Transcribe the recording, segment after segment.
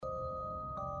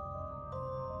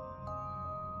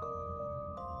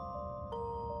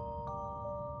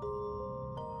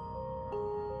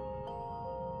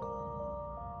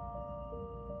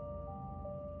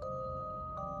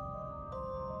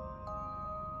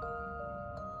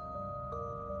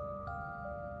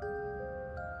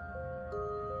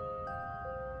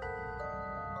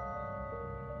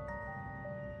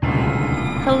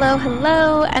Hello,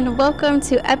 hello, and welcome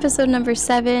to episode number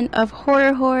 7 of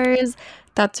Horror Horrors.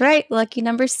 That's right, lucky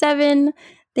number 7.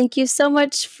 Thank you so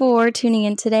much for tuning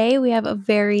in today. We have a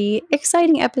very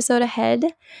exciting episode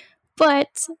ahead.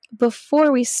 But before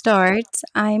we start,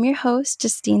 I am your host,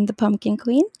 Justine the Pumpkin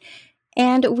Queen,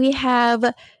 and we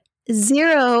have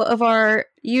 0 of our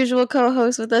usual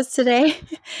co-hosts with us today.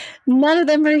 None of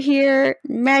them are here.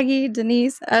 Maggie,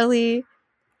 Denise, Ellie,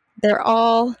 they're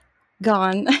all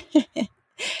gone.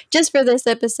 Just for this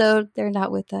episode, they're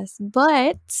not with us.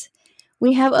 But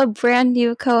we have a brand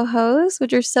new co-host,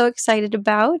 which we're so excited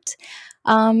about.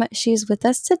 She's with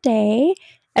us today.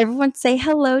 Everyone say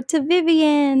hello to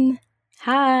Vivian.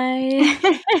 Hi.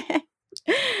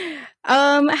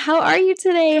 How are you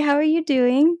today? How are you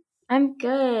doing? I'm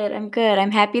good.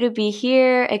 I'm happy to be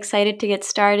here. Excited to get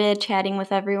started chatting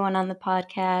with everyone on the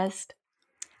podcast.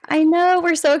 I know.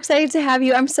 We're so excited to have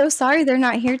you. I'm so sorry they're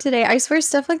not here today. I swear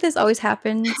stuff like this always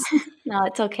happens. No,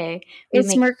 it's okay.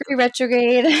 It's Mercury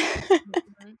retrograde.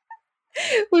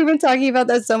 We've been talking about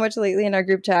that so much lately in our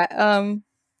group chat.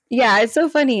 Yeah, it's so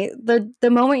funny.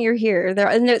 The moment you're here,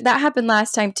 and that happened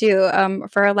last time too.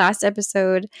 For our last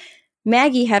episode,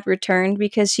 Maggie had returned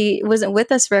because she wasn't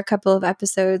with us for a couple of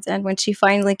episodes, and when she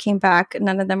finally came back,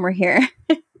 none of them were here.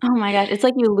 Oh my gosh, it's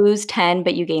like you lose 10,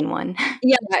 but you gain 1.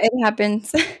 Yeah, it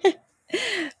happens.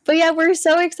 But yeah, we're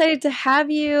so excited to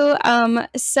have you.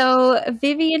 So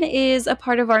Vivian is a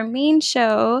part of our main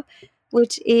show,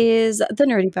 which is the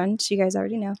Nerdy Bunch. You guys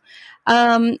already know.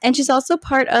 And she's also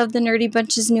part of the Nerdy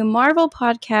Bunch's new Marvel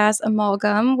podcast,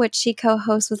 Amalgam, which she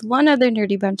co-hosts with one other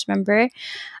Nerdy Bunch member.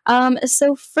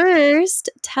 So first,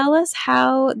 tell us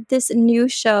how this new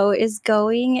show is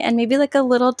going and maybe like a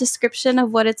little description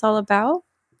of what it's all about.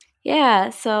 Yeah,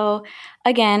 so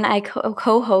again, I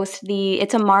co-host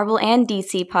it's a Marvel and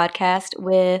DC podcast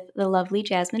with the lovely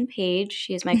Jasmine Page.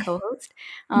 She is my co-host.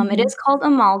 It is called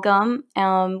Amalgam.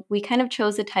 We kind of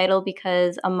chose the title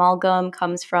because Amalgam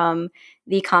comes from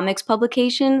the comics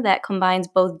publication that combines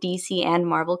both DC and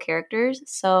Marvel characters.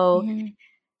 So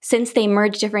since they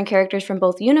merge different characters from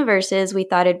both universes, we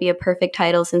thought it'd be a perfect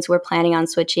title since we're planning on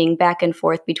switching back and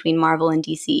forth between Marvel and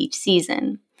DC each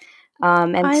season.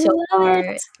 And so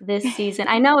far this season,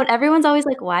 I know everyone's always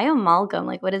like, why Amalgam?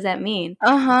 Like, what does that mean?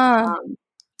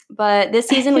 But this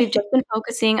season, we've just been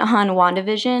focusing on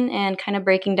WandaVision and kind of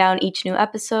breaking down each new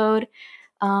episode.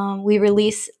 We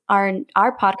release our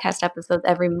podcast episodes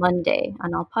every Monday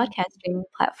on all podcast streaming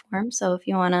platforms. So if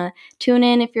you want to tune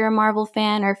in, if you're a Marvel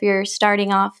fan or if you're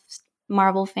starting off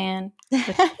Marvel fan,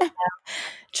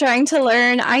 trying to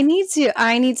learn, I need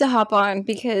to hop on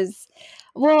because,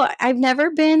 well, I've never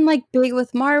been like big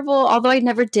with Marvel, although I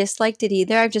never disliked it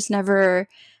either. I've just never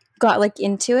got like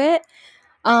into it.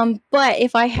 But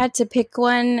if I had to pick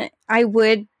one, I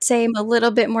would say I'm a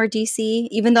little bit more DC,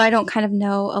 even though I don't kind of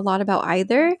know a lot about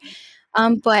either.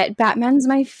 But Batman's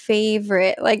my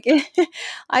favorite. Like,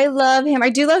 I love him.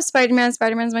 I do love Spider-Man.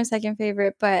 Spider-Man's my second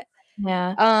favorite, but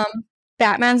yeah.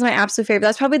 Batman's my absolute favorite.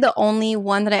 That's probably the only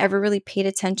one that I ever really paid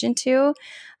attention to.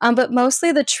 But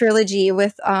mostly the trilogy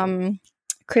with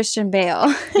Christian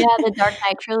Bale. Yeah, the Dark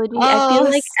Knight trilogy. I feel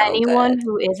like so anyone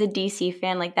who is a DC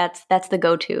fan, like that's the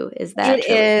go-to is that it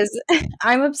trilogy. Is.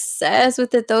 I'm obsessed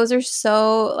with it. Those are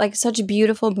so like such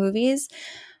beautiful movies.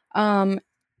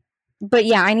 But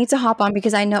yeah, I need to hop on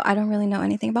because I don't really know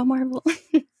anything about Marvel.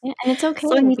 Yeah, and it's okay.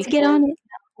 So I need to get on it.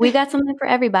 We got something for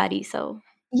everybody, so.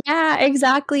 Yeah,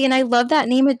 exactly. And I love that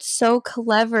name. It's so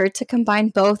clever to combine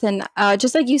both. And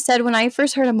just like you said, when I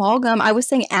first heard Amalgam, I was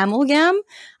saying amalgam.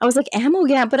 I was like,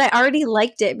 amalgam, but I already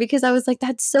liked it because I was like,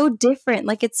 that's so different.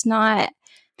 Like, it's not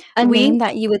a name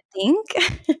that you would think.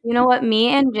 You know what? Me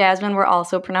and Jasmine were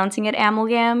also pronouncing it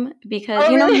amalgam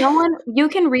because, you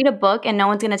can read a book and no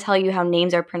one's going to tell you how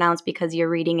names are pronounced because you're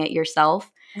reading it yourself.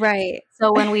 Right.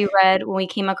 So when we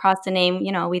came across the name,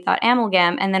 we thought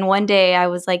amalgam. And then one day I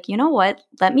was like, you know what?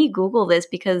 Let me Google this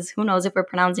because who knows if we're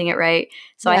pronouncing it right.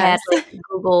 So I had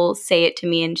Google say it to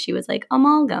me and she was like,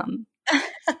 amalgam. I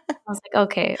was like,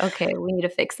 okay, we need to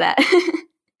fix that.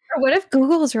 Or what if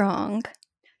Google's wrong?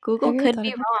 Google could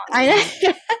be wrong.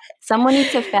 Someone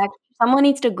needs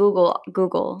to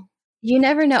Google. You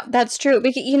never know. That's true.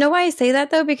 Because, you know why I say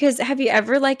that though? Because have you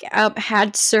ever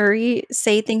had Siri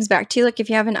say things back to you? Like if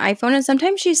you have an iPhone and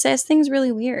sometimes she says things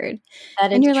really weird.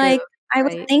 And you're true, like, I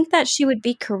would think that she would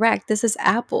be correct. This is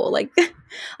Apple. Like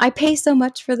I pay so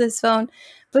much for this phone.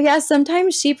 But yeah,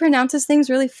 sometimes she pronounces things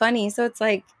really funny. So it's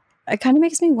like, it kind of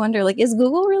makes me wonder, like, is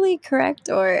Google really correct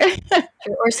or?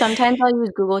 Or sometimes I'll use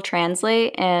Google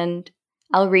Translate and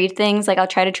I'll read things, like, I'll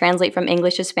try to translate from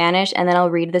English to Spanish, and then I'll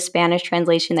read the Spanish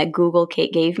translation that Google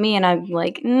Kate gave me, and I'm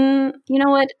like, you know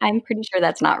what? I'm pretty sure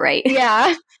that's not right."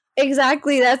 Yeah,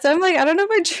 exactly. I'm like, I don't know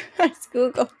if I trust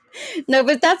Google. No,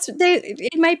 but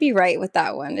it might be right with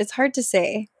that one. It's hard to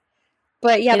say.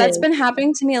 But yeah, It that's is. been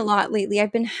happening to me a lot lately.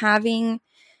 I've been having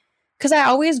because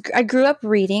I grew up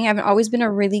reading. I've always been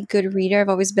a really good reader. I've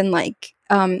always been like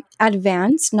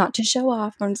advanced, not to show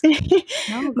off. I'm just kidding.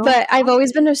 No, go But I've on.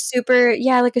 always been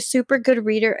like a super good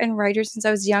reader and writer since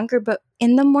I was younger. But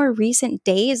in the more recent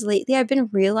days lately, I've been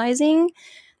realizing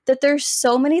that there's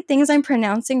so many things I'm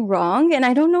pronouncing wrong, and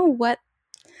I don't know what.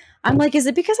 I'm like, is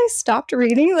it because I stopped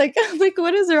reading? Like, like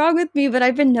what is wrong with me? But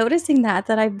I've been noticing that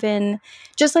I've been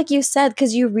just like you said,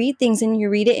 because you read things and you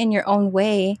read it in your own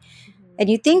way, Mhm. and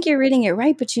you think you're reading it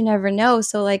right, but you never know.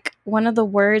 So, like, one of the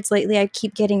words lately I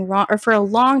keep getting wrong, or for a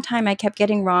long time I kept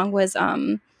getting wrong, was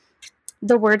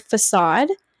the word facade.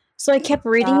 So I kept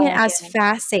reading it Facade, as yeah.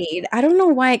 facade. I don't know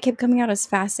why it kept coming out as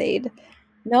facade.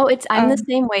 No, I'm the Um,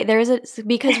 same way.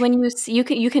 Because when you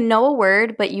can know a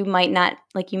word, but you might not,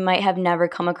 like, you might have never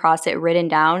come across it written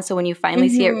down. So when you finally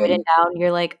see it written mhm. down,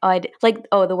 you're like, "Oh,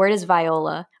 oh, the word is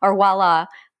viola or voila."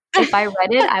 If I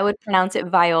read it, I would pronounce it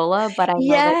viola, but I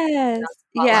know that it's Yes. pronounced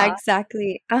Yeah, voila.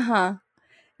 exactly. Uh-huh.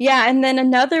 Yeah, and then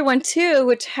another one too,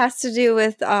 which has to do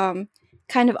with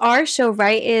kind of our show,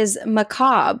 right, is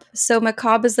macabre. So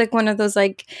macabre is like one of those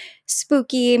like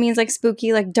spooky, it means like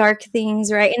spooky, like dark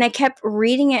things, right? And I kept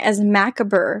reading it as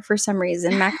macabre for some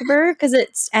reason. Macabre because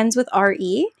it ends with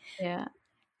RE. Yeah.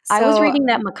 I was So reading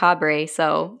that macabre,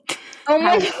 so oh I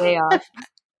my was way god. off.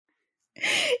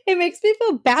 It makes me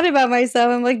feel bad about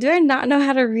myself. I'm like, do I not know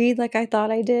how to read like I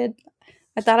thought I did?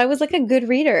 I thought I was like a good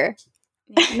reader.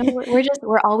 Yeah. No,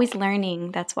 we're always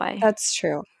learning, that's why. That's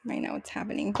true. I know it's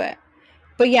happening, but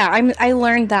yeah, I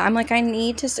learned that. I'm like I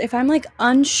need to if I'm like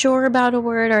unsure about a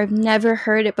word or I've never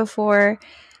heard it before,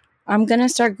 I'm going to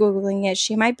start googling it.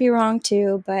 She might be wrong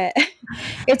too, but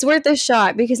it's worth a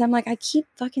shot because I'm like I keep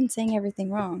fucking saying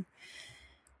everything wrong.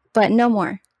 But no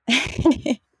more.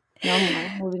 No more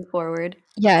moving forward.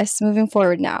 Yes, moving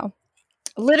forward now.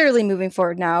 Literally moving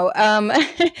forward now.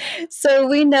 So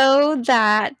we know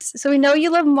you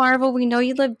love Marvel, we know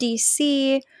you love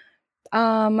DC.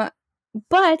 Um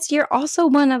but you're also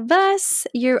one of us.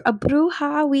 You're a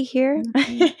bruja, we hear.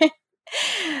 Mhm.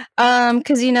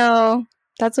 Because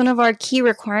that's one of our key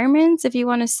requirements. If you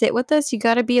want to sit with us, you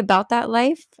got to be about that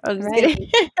life. I'm just Right. kidding.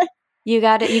 You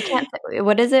can't sit,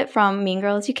 what is it from Mean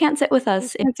Girls? "You can't sit with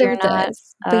us if Can't sit you're with not,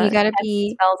 us, but you got to casting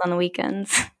be. spells on the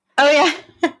weekends." Oh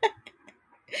yeah,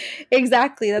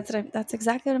 exactly. That's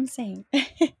exactly what I'm saying.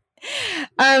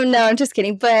 No, I'm just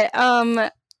kidding. But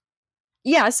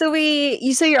yeah. So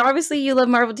you're obviously you love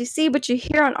Marvel DC, but you're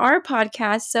here on our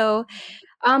podcast. So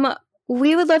Um,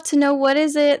 we would love to know what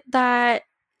is it that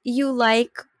you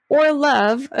like or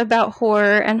love about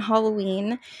horror and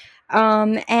Halloween,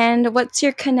 and what's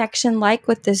your connection like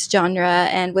with this genre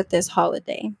and with this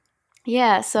holiday?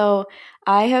 Yeah, so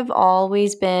I have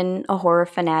always been a horror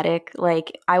fanatic.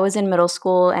 Like, I was in middle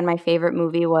school and my favorite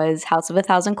movie was House of a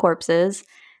Thousand Corpses.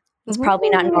 It's probably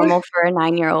not Ooh, normal for a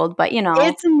 9-year-old, but, you know.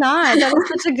 it's not. That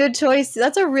is such a good choice.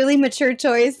 That's a really mature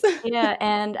choice. Yeah,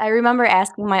 and I remember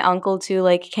asking my uncle to,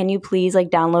 like, "Can you please, like,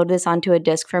 download this onto a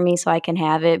disc for me so I can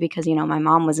have it?" Because, my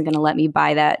mom wasn't gonna let me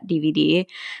buy that DVD.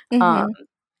 Um, Mhm.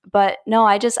 but no,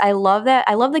 I love that.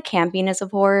 I love the campiness of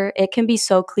horror. It can be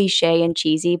so cliché and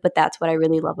cheesy, but that's what I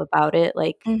really love about it.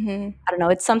 Like, Mhm. I don't know,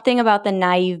 it's something about the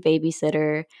naive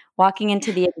babysitter walking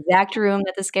into the exact room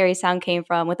that the scary sound came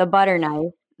from with a butter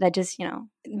knife that just,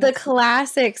 The makes.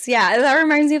 classics, yeah, that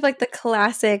reminds me of like the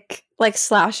classic like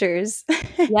slashers.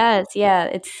 Yes, yeah,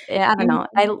 I don't know.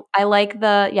 Mhm. I like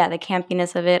the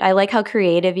campiness of it. I like how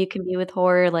creative you can be with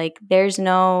horror. Like, there's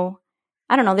no,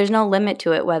 I don't know, there's no limit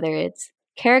to it, whether it's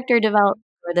character development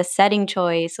or the setting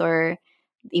choice or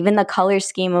even the color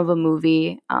scheme of a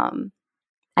movie.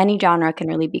 Any genre can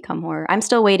really become horror. I'm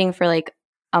still waiting for, like,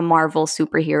 a Marvel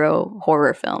superhero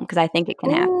horror film because I think it can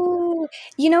happen. Ooh,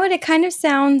 you know what? It kind of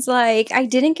sounds like I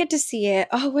didn't get to see it.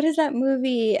 Oh, what is that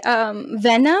movie?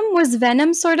 Venom? Was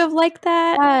Venom sort of like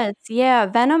that? Yes, yeah,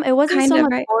 Venom, it wasn't Kind so of,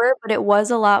 much right? horror, but it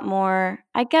was a lot more,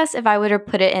 I guess if I were to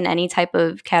put it in any type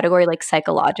of category, like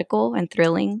psychological and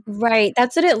thrilling. Right.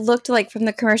 That's what it looked like from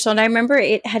the commercial. And I remember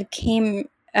it had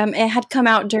come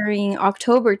out during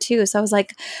October too. So I was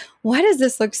like, why does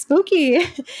this look spooky?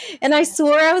 And I Yeah.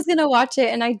 swore I was gonna watch it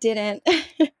and I didn't.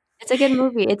 It's a good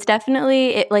movie.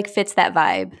 It, like, fits that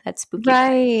vibe, that spooky vibe.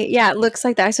 Right. Yeah, it looks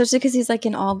like that. Especially because he's like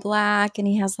in all black and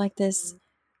he has like this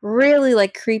really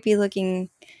like creepy looking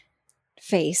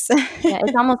face. Yeah,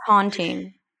 it's almost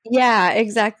haunting. Yeah,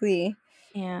 exactly.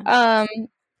 Yeah. Um,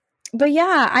 but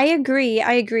yeah, I agree.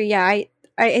 I agree. Yeah,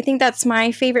 I think that's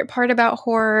my favorite part about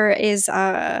horror is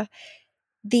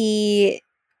the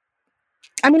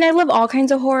I mean, I love all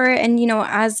kinds of horror, and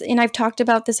I've talked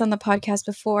about this on the podcast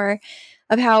before,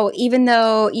 of how even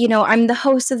though I'm the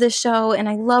host of the show and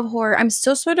I love horror, I'm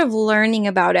still sort of learning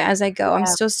about it as I go. I'm Yeah.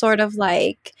 still sort of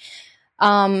like,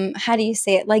 how do you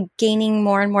say it? Like gaining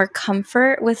more and more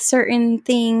comfort with certain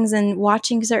things and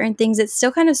watching certain things. It's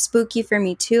still kind of spooky for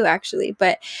me too, actually.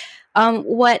 But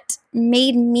what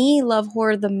made me love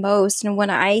horror the most, and when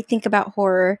I think about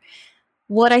horror,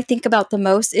 what I think about the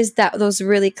most is that those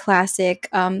really classic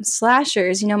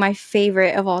slashers. My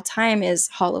favorite of all time is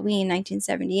Halloween,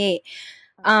 1978.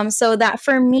 So that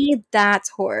for me, that's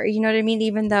horror. You know what I mean?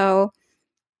 Even though,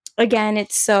 again,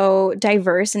 it's so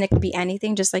diverse and it could be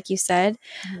anything, just like you said.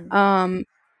 Mhm. Um,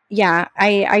 yeah,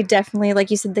 I definitely,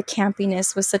 like you said, the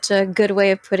campiness was such a good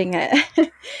way of putting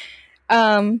it.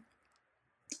 um,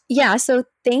 yeah, so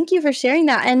thank you for sharing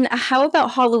that. And how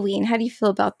about Halloween? How do you feel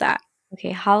about that?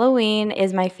 Okay, Halloween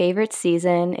is my favorite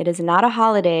season. It is not a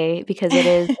holiday because it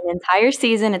is an entire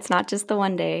season, it's not just the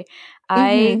one day.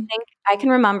 I Hmm. think I can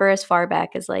remember as far back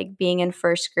as, like, being in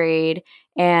 1st grade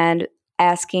and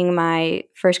asking my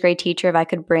 1st grade teacher if I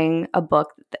could bring a book.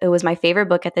 It was my favorite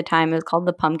book at the time, it was called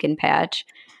The Pumpkin Patch,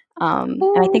 and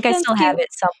I Oh, think I sounds still have cute. it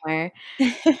somewhere,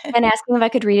 and asking if I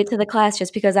could read it to the class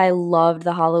just because I loved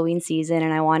the Halloween season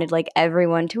and I wanted, like,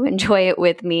 everyone to enjoy it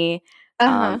with me, um,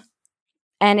 Uh-huh.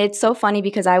 and it's so funny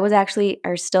because I was actually,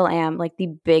 or still am, like, the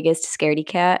biggest scaredy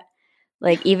cat.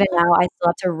 Like, even now, I still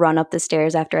have to run up the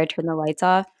stairs after I turn the lights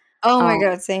off, Oh my um,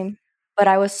 god, same. but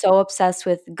I was so obsessed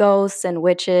with ghosts and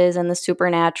witches and the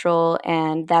supernatural,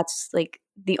 and that's, like,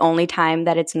 the only time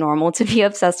that it's normal to be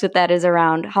obsessed with that is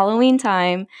around Halloween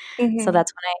time, so Mhm.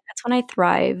 that's when I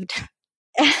thrived.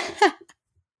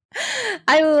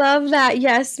 I love that.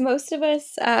 Yes, most of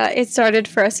us, it started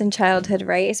for us in childhood,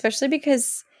 right? Especially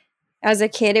because as a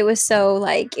kid, it was so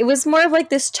like, it was more of like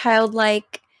this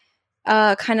childlike,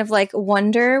 kind of like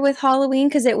wonder with Halloween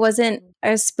because it wasn't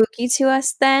as spooky to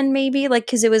us then, maybe like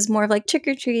because it was more of like trick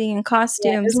or treating and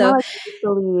Yeah, it costumes. was more So like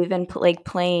make-believe and like,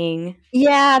 playing.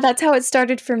 yeah, that's how it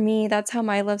started for me. That's how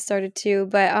my love started too.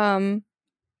 But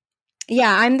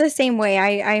yeah, I'm the same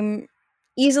way. I'm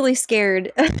easily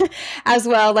scared as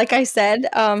well, like I said.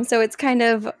 So it's kind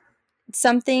of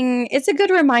something, it's a good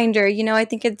reminder. I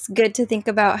think it's good to think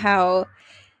about how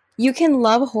you can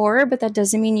love horror, but that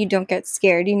doesn't mean you don't get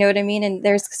scared. You know what I mean? And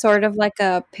there's sort of like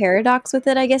a paradox with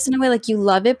it, I guess, in a way. Like you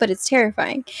love it, but it's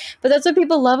terrifying. But that's what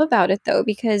people love about it, though,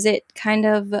 because it kind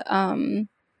of,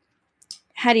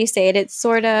 how do you say it? It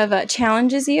sort of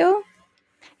challenges you.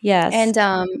 Yes. And,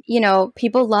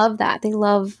 people love that. They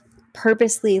love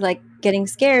purposely like getting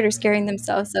scared or scaring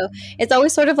themselves. So it's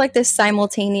always sort of like this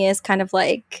simultaneous kind of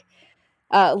like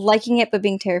liking it, but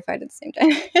being terrified at the same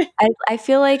time. I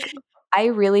feel like I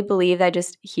really believe that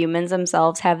just humans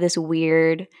themselves have this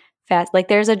weird fast, like,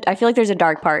 I feel like there's a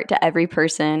dark part to every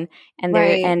person,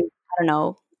 Right. and I don't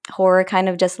know, horror kind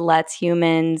of just lets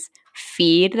humans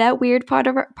feed that weird part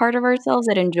of ourselves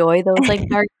that enjoy those, like,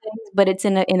 dark things, but it's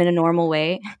in a normal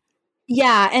way.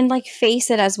 Yeah, and, like, face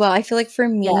it as well. I feel like for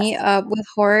me, Yes, with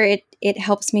horror, it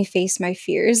helps me face my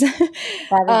fears.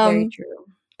 that is very Um, true.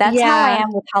 That's how I yeah,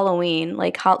 am with Halloween,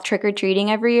 like, trick or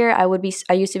treating every year,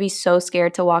 I used to be so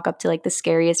scared to walk up to, like, the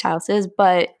scariest houses,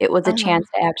 but it was a uh-huh. chance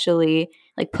to actually,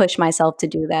 like, push myself to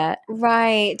do that.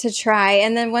 Right, to try,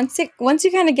 and then once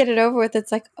you kinda get it over with,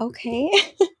 it's like, "Okay."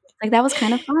 Like, that was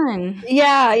kind of fun.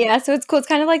 Yeah, yeah, so it's cool. It's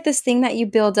kind of like this thing that you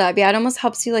build up. Yeah, it almost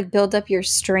helps you, like, build up your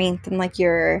strength and, like,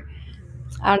 your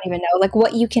I don't even know, like,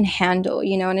 what you can handle,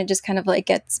 and it just kind of, like,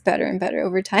 gets better and better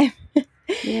over time.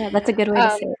 Yeah, that's a good way to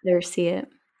Um, say it or see it.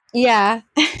 yeah.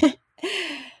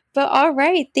 But all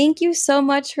right, thank you so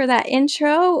much for that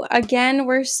intro. Again,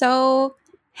 we're so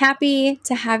happy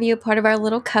to have you a part of our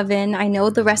little coven. I know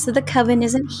the rest of the coven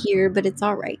isn't here, but it's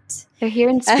all right. They're here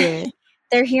in spirit.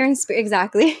 They're here in spirit.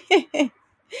 Exactly.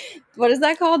 What is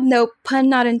that called? No pun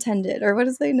not intended. Or what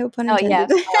is it? No pun Oh, yes,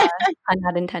 intended. pun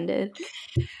not intended.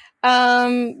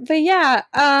 But yeah,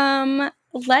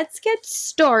 let's get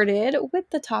started with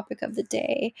the topic of the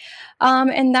day.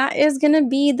 And that is gonna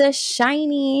be The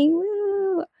Shining.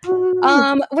 Woo.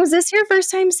 Woo! Was this your first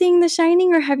time seeing The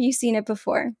Shining, or have you seen it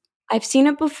before? I've seen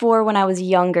it before when I was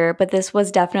younger, but this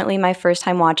was definitely my first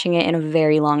time watching it in a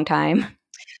very long time.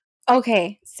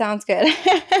 Okay, sounds good.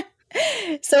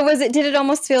 So did it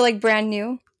almost feel like brand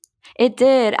new? It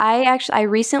did. I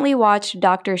recently watched not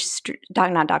Doctor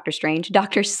Strange,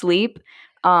 Doctor Sleep,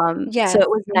 so Yes. it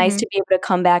was nice Mhm. to be able to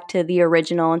come back to the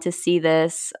original and to see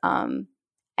this,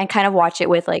 and kind of watch it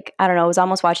with like, I don't know, I was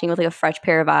almost watching it with like a fresh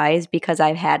pair of eyes because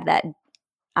I've had that,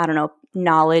 I don't know,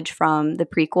 knowledge from the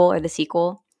prequel or the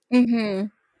sequel. Mm-hmm.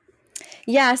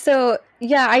 Yeah, so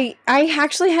yeah, I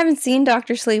actually haven't seen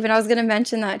Doctor Sleep, and I was gonna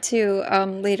mention that too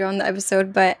later on the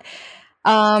episode, but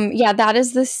yeah, that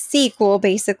is the sequel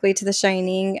basically to The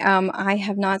Shining. I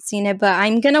have not seen it, but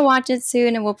I'm gonna watch it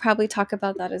soon, and we'll probably talk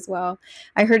about that as well.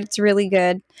 I heard it's really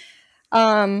good.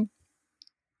 Um,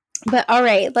 but all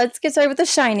right, let's get started with The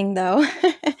Shining, though.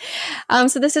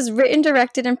 So this is written,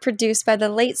 directed, and produced by the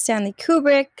late Stanley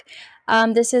Kubrick.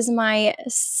 This is my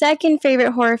second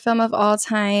favorite horror film of all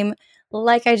time.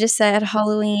 Like I just said,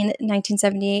 Halloween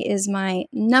 1978 is my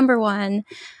number one,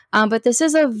 but this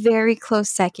is a very close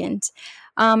second.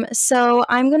 So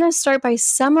I'm going to start by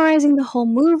summarizing the whole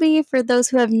movie for those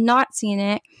who have not seen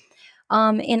it.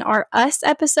 In our Us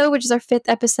episode, which is our 5th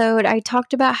episode, I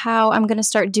talked about how I'm going to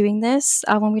start doing this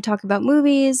when we talk about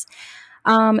movies,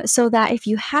 so that if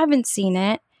you haven't seen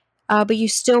it, but you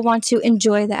still want to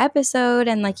enjoy the episode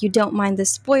and like you don't mind the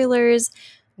spoilers,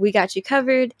 we got you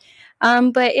covered.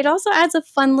 But it also adds a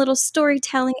fun little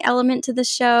storytelling element to the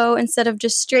show instead of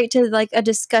just straight to like a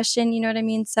discussion, you know what I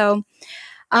mean? So,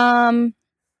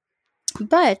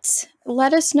 but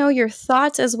let us know your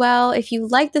thoughts as well. If you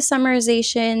like the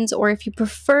summarizations or if you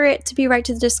prefer it to be right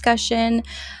to the discussion,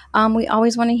 we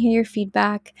always want to hear your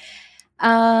feedback.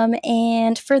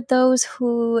 And for those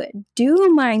who do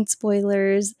mind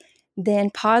spoilers,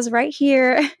 then pause right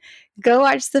here, go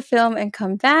watch the film, and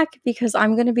come back because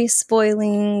I'm going to be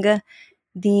spoiling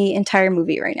the entire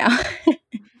movie right now.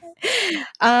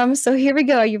 So here we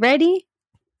go. Are you ready?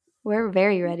 We're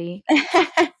very ready.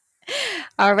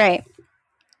 All right.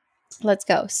 Let's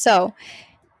go. So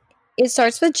it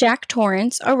starts with Jack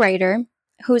Torrance, a writer,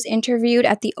 who is interviewed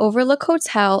at the Overlook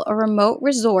Hotel, a remote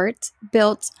resort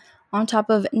built on top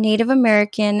of Native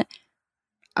American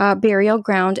burial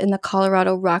ground in the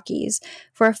Colorado Rockies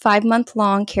for a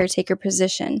 5-month-long caretaker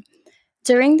position.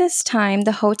 During this time,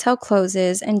 the hotel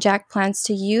closes and Jack plans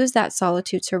to use that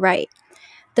solitude to write.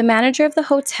 The manager of the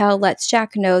hotel lets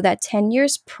Jack know that 10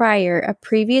 years prior, a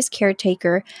previous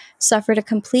caretaker suffered a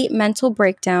complete mental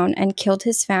breakdown and killed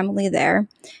his family there,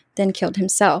 then killed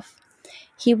himself.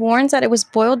 He warns that it was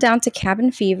boiled down to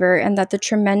cabin fever and that the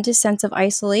tremendous sense of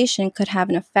isolation could have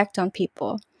an effect on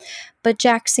people. But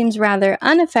Jack seems rather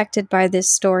unaffected by this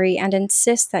story and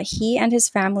insists that he and his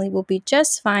family will be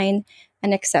just fine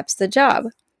and accepts the job.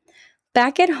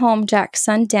 Back at home, Jack's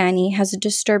son Danny has a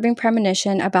disturbing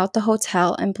premonition about the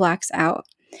hotel and blacks out.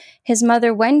 His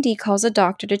mother Wendy calls a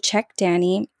doctor to check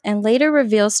Danny and later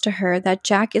reveals to her that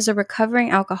Jack is a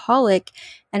recovering alcoholic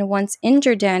and once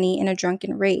injured Danny in a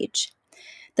drunken rage.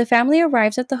 The family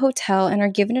arrives at the hotel and are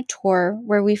given a tour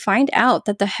where we find out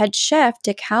that the head chef,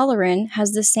 Dick Halloran,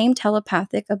 has the same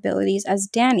telepathic abilities as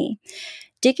Danny.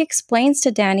 Dick explains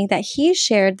to Danny that he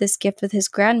shared this gift with his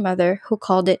grandmother, who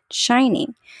called it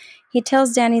shining. He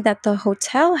tells Danny that the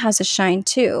hotel has a shine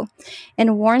too,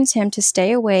 and warns him to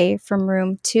stay away from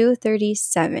room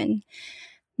 237.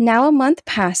 Now a month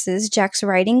passes, Jack's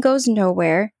writing goes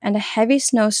nowhere, and a heavy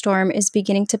snowstorm is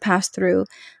beginning to pass through,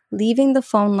 leaving the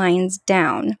phone lines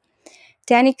down.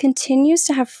 Danny continues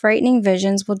to have frightening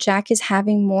visions while Jack is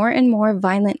having more and more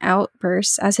violent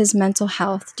outbursts as his mental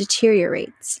health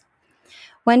deteriorates.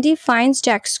 Wendy finds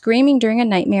Jack screaming during a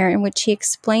nightmare in which he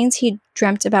explains he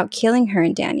dreamt about killing her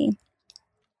and Danny.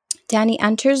 Danny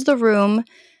enters the room,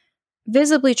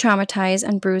 visibly traumatized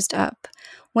and bruised up.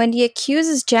 Wendy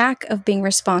accuses Jack of being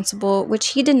responsible, which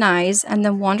he denies, and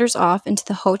then wanders off into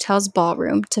the hotel's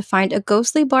ballroom to find a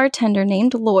ghostly bartender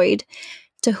named Lloyd,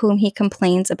 to whom he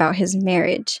complains about his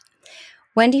marriage.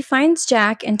 Wendy finds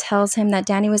Jack and tells him that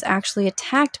Danny was actually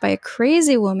attacked by a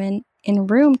crazy woman in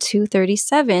room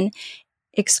 237,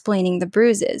 explaining the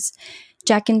bruises.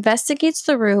 Jack investigates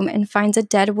the room and finds a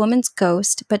dead woman's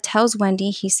ghost, but tells Wendy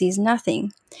he sees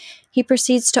nothing. He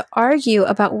proceeds to argue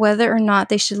about whether or not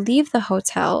they should leave the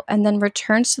hotel and then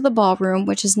returns to the ballroom,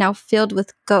 which is now filled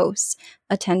with ghosts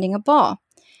attending a ball.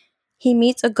 He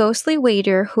meets a ghostly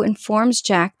waiter who informs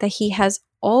Jack that he has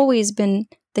always been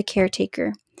the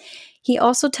caretaker. He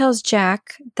also tells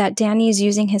Jack that Danny is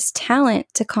using his talent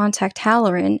to contact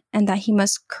Halloran and that he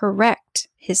must correct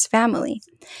his family.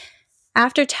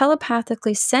 After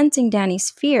telepathically sensing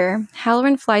Danny's fear,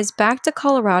 Halloran flies back to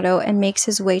Colorado and makes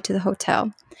his way to the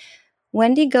hotel.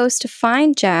 Wendy goes to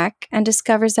find Jack and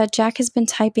discovers that Jack has been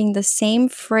typing the same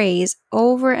phrase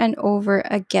over and over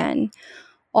again.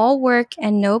 All work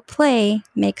and no play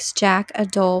makes Jack a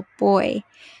dull boy.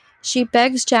 She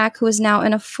begs Jack, who is now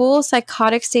in a full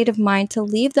psychotic state of mind, to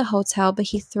leave the hotel, but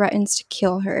he threatens to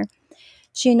kill her.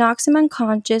 She knocks him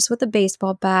unconscious with a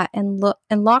baseball bat and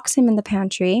locks him in the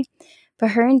pantry.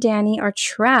 But her and Danny are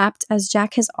trapped as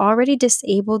Jack has already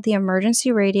disabled the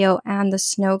emergency radio and the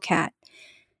snowcat.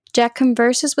 Jack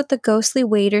converses with the ghostly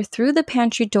waiter through the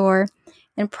pantry door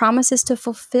and promises to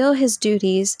fulfill his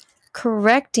duties,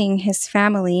 correcting his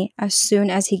family as soon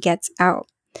as he gets out.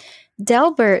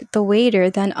 Delbert, the waiter,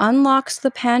 then unlocks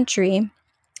the pantry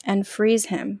and frees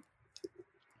him.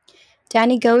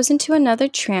 Danny goes into another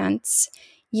trance,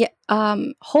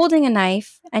 holding a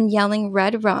knife and yelling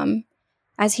red rum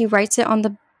as he writes it on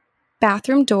the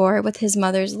bathroom door with his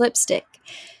mother's lipstick.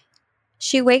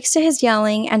 She wakes to his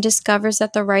yelling and discovers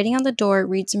that the writing on the door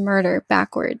reads murder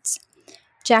backwards.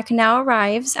 Jack now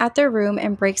arrives at their room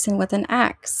and breaks in with an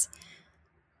axe.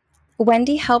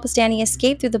 Wendy helps Danny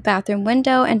escape through the bathroom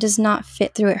window and does not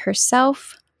fit through it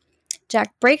herself.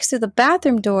 Jack breaks through the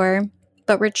bathroom door,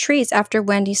 but retreats after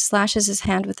Wendy slashes his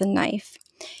hand with a knife.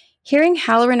 Hearing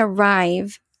Halloran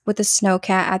arrive with the snowcat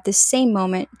at the same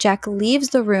moment, Jack leaves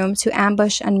the room to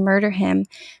ambush and murder him,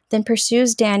 then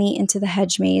pursues Danny into the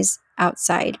hedge maze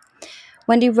outside.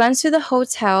 Wendy runs through the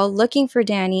hotel looking for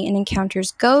Danny and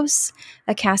encounters ghosts,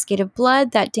 a cascade of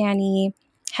blood that Danny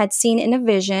had seen in a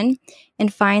vision,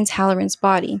 and finds Halloran's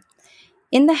body.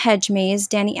 In the hedge maze,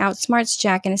 Danny outsmarts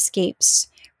Jack and escapes,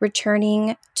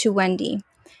 returning to Wendy.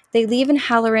 They leave in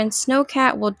Halloran's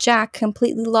snowcat while Jack,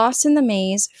 completely lost in the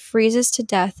maze, freezes to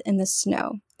death in the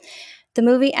snow. The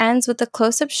movie ends with a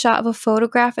close-up shot of a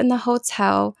photograph in the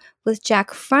hotel with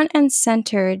Jack front and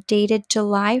center, dated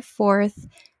July 4th,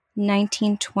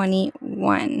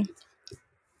 1921.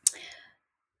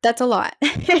 That's a lot.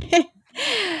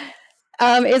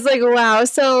 It's like, wow.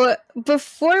 So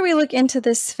before we look into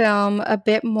this film a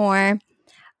bit more,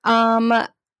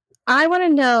 I want to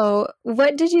know,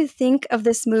 what did you think of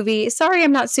this movie? Sorry,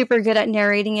 I'm not super good at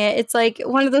narrating it. It's like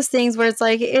one of those things where it's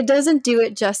like, it doesn't do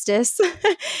it justice.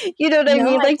 You know what I No,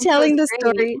 mean? I Like think it was telling the great.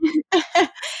 story.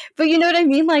 But you know what I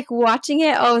mean? Like watching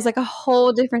it, oh, it was like a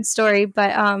whole different story.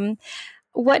 But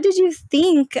what did you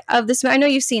think of this? I know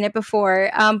you've seen it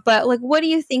before, but like, what do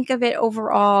you think of it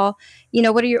overall? You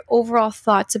know, what are your overall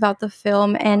thoughts about the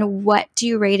film, and what do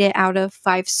you rate it out of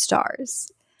 5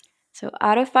 stars? So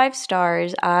out of 5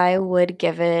 stars, I would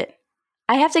give it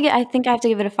I think I have to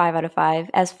give it a 5 out of 5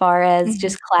 as far as Mhm.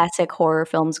 just classic horror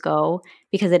films go,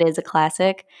 because it is a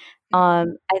classic. I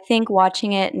think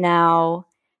watching it now,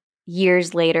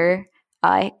 years later,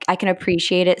 I can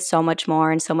appreciate it so much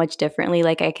more and so much differently.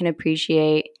 Like, I can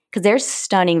appreciate, because there's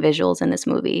stunning visuals in this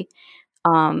movie.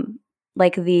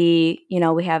 Like we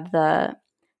have the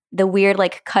weird,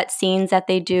 like, cut scenes that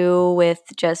they do with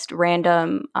just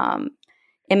random,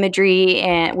 imagery,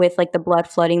 and with, like, the blood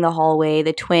flooding the hallway,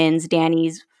 the twins,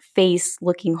 Danny's face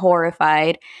looking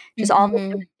horrified. Just all this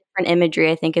Mhm. different imagery,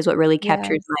 I think, is what really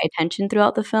captures Yes. my attention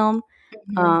throughout the film.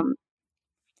 Mhm. Um,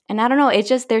 and I don't know, it's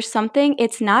just there's something,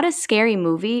 it's not a scary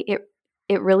movie.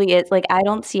 It really is. Like, I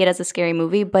don't see it as a scary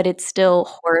movie, but it's still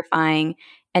horrifying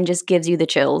and just gives you the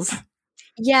chills.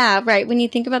 Yeah, right. When you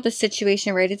think about the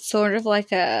situation, right, it's sort of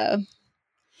like a,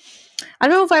 I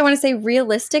don't know if I want to say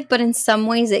realistic, but in some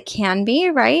ways it can be,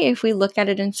 right? If we look at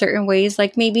it in certain ways,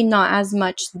 like maybe not as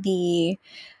much the,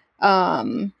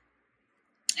 um,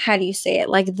 how do you say it?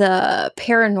 Like the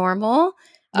paranormal.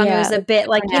 It Yeah, was a like bit the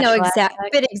like, supernatural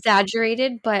bit aspect.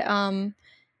 exaggerated, but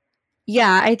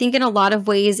yeah, I think in a lot of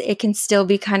ways it can still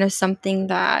be kind of something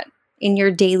that in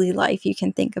your daily life you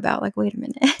can think about, like, wait a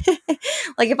minute.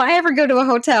 Like if I ever go to a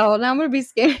hotel, now I'm gonna be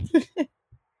scared.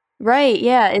 Right,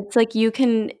 yeah, it's like you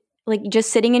can, like, just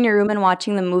sitting in your room and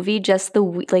watching the movie, just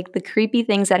like, the creepy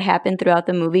things that happen throughout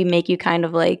the movie make you kind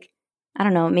of, like, I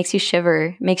don't know, it makes you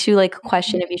shiver, makes you, like,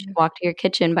 question if you should walk to your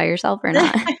kitchen by yourself or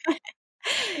not.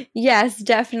 Yes,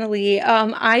 definitely.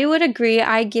 I would agree.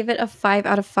 I give it a 5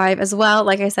 out of 5 as well.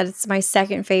 Like I said, it's my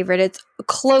second favorite. It's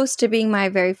close to being my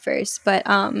very first, but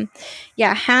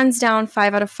yeah, hands down,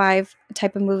 5 out of 5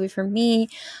 type of movie for me.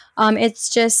 It's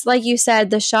just like you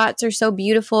said, the shots are so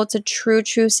beautiful. It's a true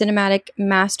cinematic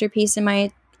masterpiece in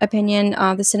my opinion.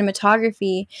 The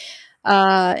cinematography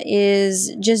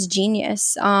is just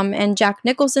genius. And Jack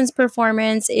Nicholson's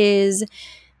performance is,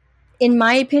 in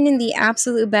my opinion, the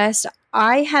absolute best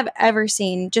I have ever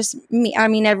seen. Just me. I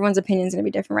mean, everyone's opinion is going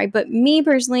to be different, right? But me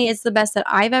personally, it's the best that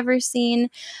I've ever seen.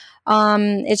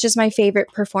 It's just my favorite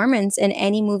performance in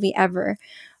any movie ever.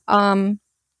 Um,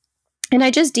 and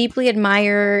I just deeply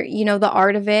admire, the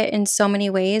art of it in so many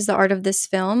ways, the art of this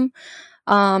film.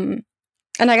 Um,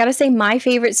 and I gotta say, my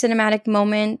favorite cinematic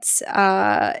moments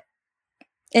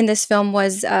in this film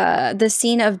was the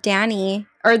scene of Danny,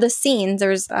 or the scenes,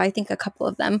 there's I think a couple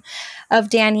of them, of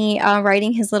Danny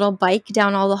riding his little bike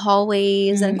down all the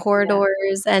hallways and Yeah.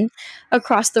 corridors and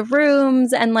across the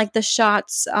rooms, and like the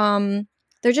shots,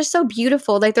 they're just so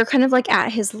beautiful. Like they're kind of like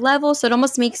at his level, so it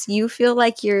almost makes you feel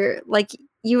like you're like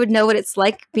you would know what it's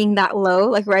like being that low,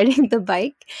 like riding the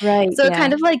bike. Right. So it Yeah.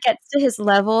 kind of like gets to his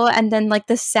level, and then like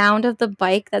the sound of the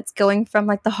bike that's going from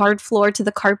like the hard floor to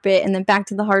the carpet and then back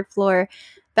to the hard floor,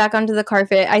 back onto the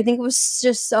carpet. I think it was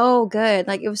just so good.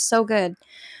 Like it was so good.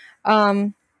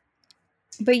 Um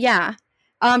but yeah.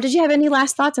 Did you have any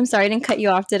last thoughts? I'm sorry, I didn't cut you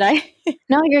off, did I?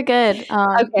 No, you're good.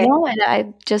 Okay. No,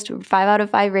 I just 5 out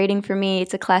of 5 rating for me.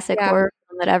 It's a classic Yeah. horror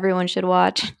film that everyone should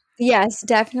watch. Yes,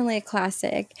 definitely a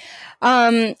classic.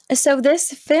 So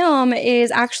this film is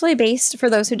actually based, for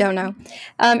those who don't know,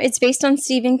 it's based on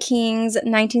Stephen King's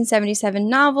 1977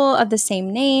 novel of the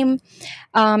same name.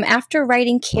 After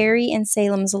writing Carrie and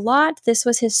Salem's Lot, this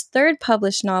was his third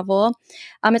published novel.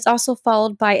 It's also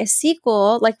followed by a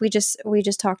sequel, like we just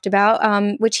talked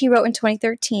about, which he wrote in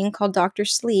 2013 called Doctor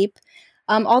Sleep.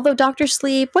 Although Doctor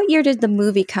Sleep, what year did the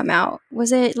movie come out?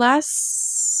 Was it I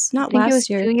not think it was last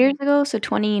year? 2 years ago, so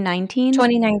 2019.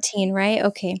 2019, right?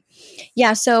 Okay.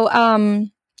 Yeah, so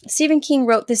Stephen King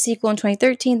wrote the sequel in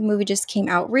 2013. The movie just came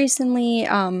out recently.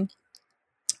 Um,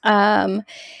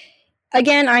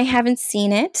 Again, I haven't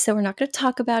seen it, so we're not going to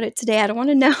talk about it today. I don't want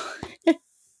to know.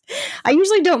 I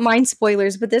usually don't mind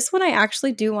spoilers, but this one I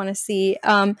actually do want to see.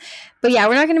 But yeah,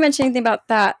 we're not going to mention anything about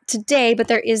that today, but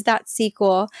there is that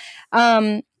sequel.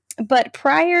 But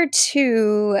prior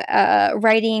to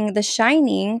writing The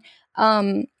Shining,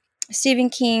 Stephen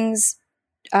King's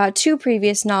two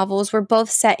previous novels were both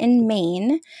set in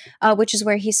Maine, which is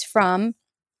where he's from.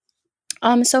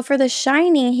 So for The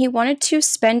Shining, he wanted to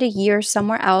spend a year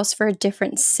somewhere else for a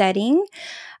different setting,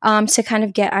 to kind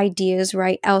of get ideas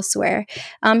right elsewhere.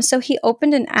 So he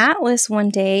opened an atlas one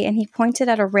day and he pointed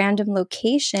at a random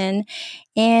location,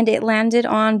 and it landed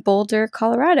on Boulder,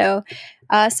 Colorado.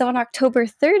 So on October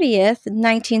 30th,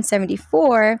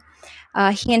 1974,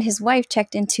 he and his wife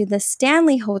checked into the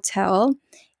Stanley Hotel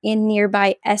in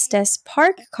nearby Estes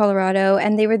Park, Colorado,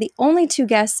 and they were the only two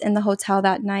guests in the hotel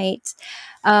that night,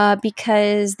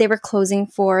 because they were closing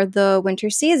for the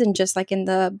winter season, just like in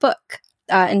the book,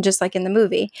 and just like in the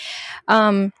movie.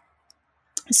 Um,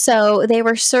 so they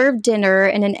were served dinner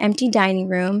in an empty dining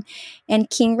room, and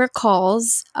King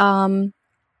recalls,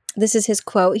 this is his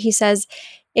quote. He says,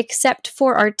 "Except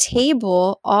for our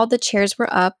table, all the chairs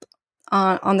were up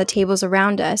on the tables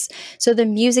around us. So the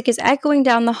music is echoing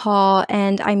down the hall.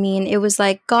 And I mean, it was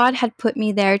like God had put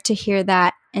me there to hear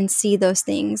that and see those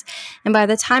things. And by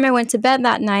the time I went to bed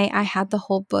that night, I had the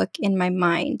whole book in my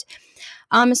mind."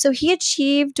 So he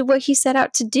achieved what he set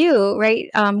out to do, right?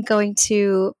 Going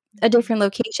to a different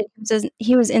location.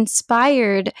 He was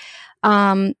inspired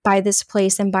by this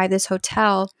place and by this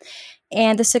hotel.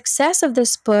 And the success of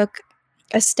this book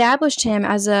established him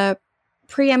as a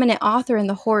preeminent author in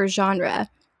the horror genre.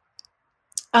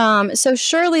 So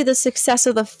surely the success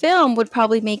of the film would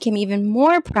probably make him even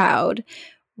more proud,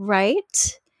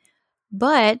 right?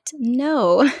 But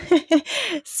no,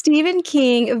 Stephen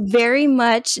King very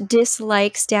much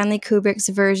dislikes Stanley Kubrick's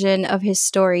version of his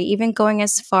story, even going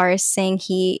as far as saying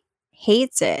he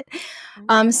hates it. Oh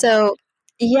my God. So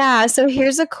yeah, so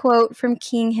here's a quote from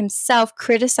King himself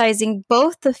criticizing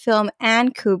both the film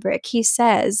and Kubrick. He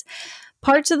says,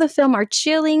 "Parts of the film are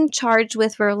chilling, charged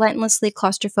with relentlessly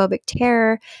claustrophobic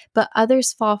terror, but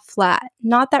others fall flat.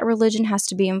 Not that religion has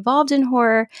to be involved in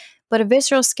horror, but a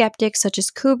visceral skeptic such as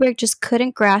Kubrick just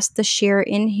couldn't grasp the sheer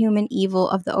inhuman evil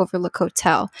of the Overlook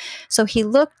Hotel. So he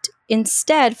looked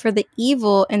instead for the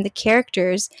evil in the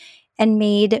characters and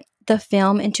made the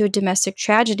film into a domestic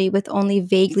tragedy with only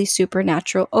vaguely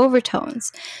supernatural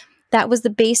overtones. That was the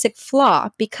basic flaw.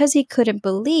 Because he couldn't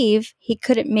believe, he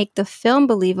couldn't make the film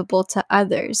believable to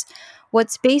others.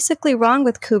 What's basically wrong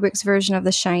with Kubrick's version of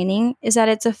The Shining is that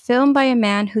it's a film by a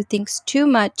man who thinks too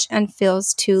much and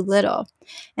feels too little.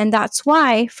 And that's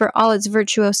why, for all its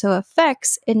virtuoso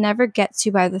effects, it never gets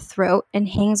you by the throat and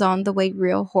hangs on the way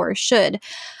real horror should."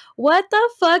 What the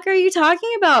fuck are you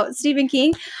talking about, Stephen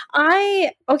King?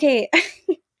 Okay,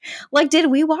 like, did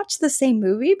we watch the same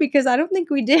movie? Because I don't think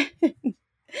we did.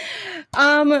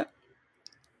 um,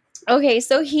 okay,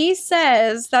 so he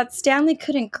says that Stanley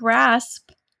couldn't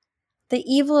grasp the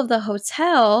evil of the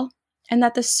hotel and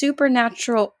that the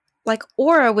supernatural, like,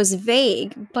 aura was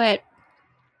vague, but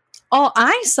all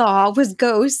I saw was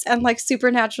ghosts and like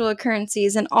supernatural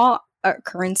occurrences and all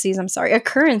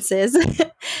occurrences.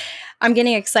 I'm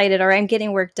getting excited, or I'm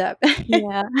getting worked up.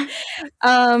 Yeah.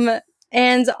 um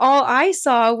And all I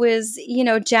saw was,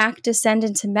 Jack descend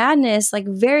into madness, like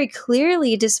very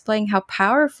clearly displaying how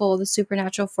powerful the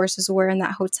supernatural forces were in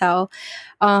that hotel.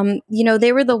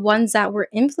 They were the ones that were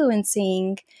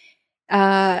influencing,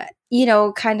 kind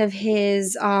of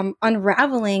his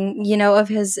unraveling, of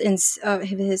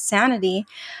his sanity.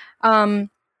 Um,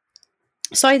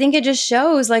 so I think it just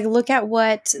shows, like, look at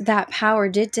what that power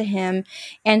did to him,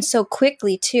 and so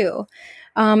quickly too.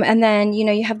 And then,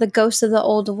 you have the ghost of the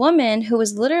old woman who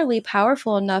was literally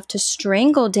powerful enough to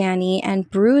strangle Danny and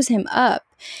bruise him up.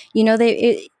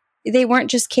 They weren't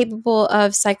just capable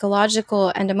of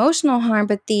psychological and emotional harm,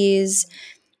 but these,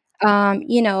 um,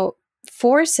 you know,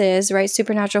 forces, right,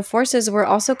 supernatural forces, were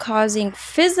also causing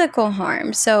physical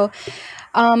harm. So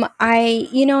and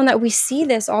that we see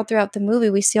this all throughout the movie.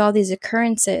 We see all these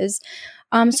occurrences.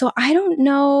 So I don't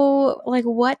know, like,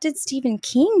 what did Stephen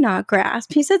King not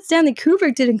grasp? He said Stanley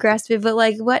Kubrick didn't grasp it, but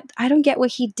like, what? I don't get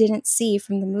what he didn't see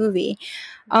from the movie.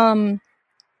 Um,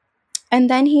 and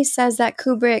then he says that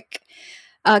Kubrick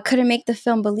couldn't make the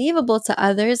film believable to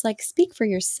others. Like, speak for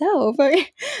yourself.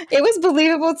 It was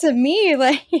believable to me.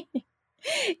 Like,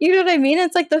 you know what I mean?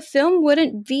 It's like the film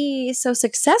wouldn't be so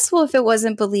successful if it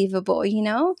wasn't believable.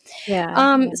 Yeah,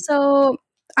 yeah, So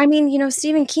I mean,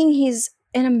 Stephen King, he's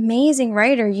an amazing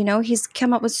writer, he's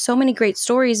come up with so many great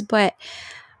stories, but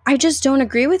I just don't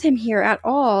agree with him here at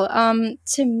all.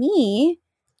 To me,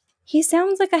 he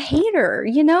sounds like a hater,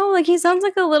 like he sounds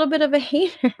like a little bit of a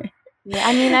hater. yeah.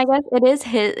 I mean, I guess it is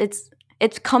his.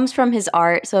 It comes from his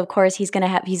art, so of course he's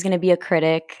gonna be a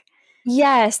critic.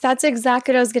 Yes, that's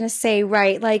exactly what I was gonna say,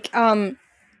 right?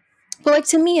 But like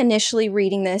to me initially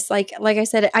reading this, like I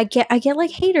said, I get like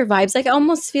hater vibes. Like I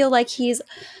almost feel like he's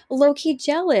low key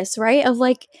jealous, right? Of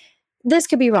like this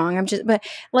could be wrong. But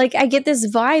like I get this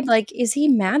vibe. Like, is he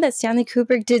mad that Stanley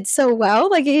Kubrick did so well?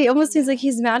 Like he almost seems like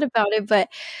he's mad about it. But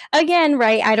again,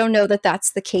 right? I don't know that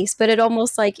that's the case. But it's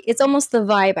almost the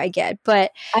vibe I get.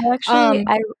 But I actually um,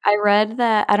 I read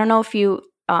that. I don't know if you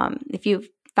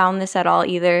found this at all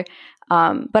either,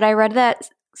 but I read that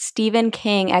Stephen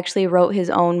King actually wrote his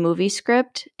own movie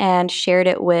script and shared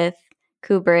it with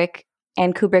Kubrick,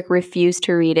 and Kubrick refused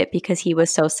to read it because he was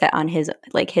so set on his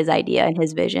idea and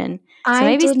his vision. So I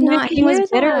maybe did Stephen not King was hear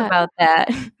bitter that. about that.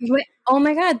 Oh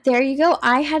my god, there you go.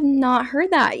 I had not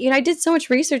heard that. I did so much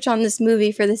research on this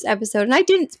movie for this episode, and I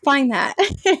didn't find that.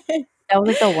 That was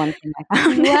like the one thing I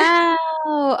found.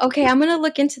 Wow. Okay, I'm gonna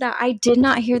look into that. I did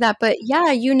not hear that, but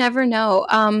yeah, you never know.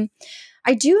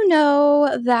 I do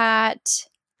know that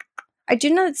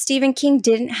Stephen King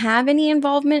didn't have any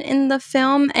involvement in the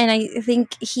film, and I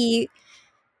think he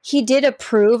did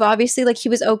approve. Obviously, like he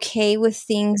was okay with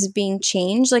things being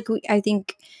changed. I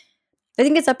think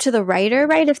it's up to the writer,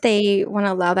 right, if they want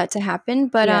to allow that to happen.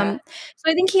 But Yeah,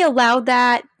 so I think he allowed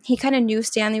that. He kind of knew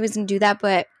Stanley was going to do that,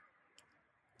 but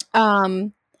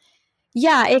um,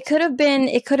 yeah, it could have been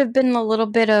a little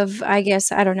bit of, I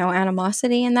guess, I don't know,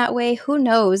 animosity in that way. Who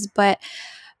knows? But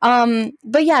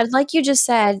yeah, like you just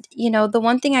said, the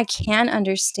one thing I can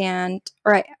understand,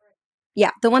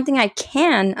 yeah, the one thing I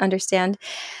can understand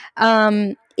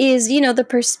is the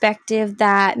perspective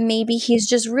that maybe he's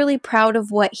just really proud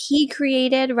of what he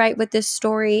created, right, with this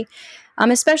story,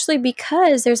 especially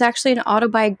because there's actually an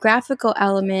autobiographical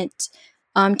element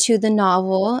to the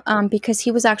novel, because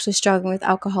he was actually struggling with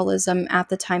alcoholism at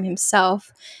the time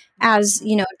himself, as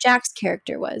Jack's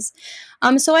character was.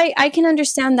 So I can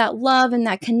understand that love and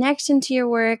that connection to your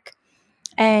work,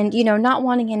 and not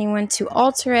wanting anyone to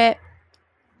alter it.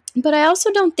 But I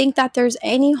also don't think that there's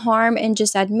any harm in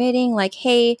just admitting, like,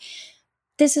 hey,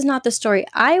 this is not the story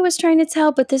I was trying to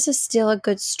tell, but this is still a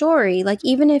good story. Like,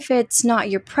 even if it's not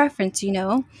your preference.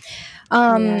 yeah,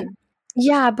 Um,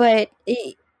 yeah, but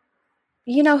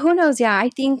who knows? Yeah, I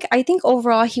think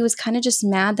overall he was kind of just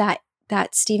mad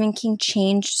that Stephen King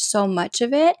changed so much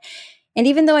of it. And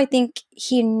even though I think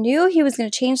he knew he was going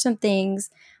to change some things,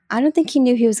 I don't think he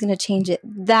knew he was going to change it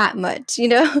that much.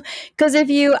 Because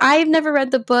I've never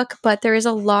read the book, but there is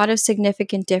a lot of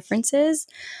significant differences.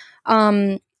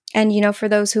 Um, and for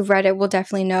those who've read it will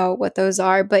definitely know what those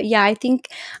are. But yeah, I think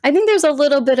there's a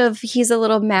little bit of he's a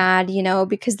little mad,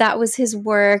 because that was his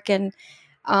work, and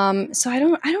so I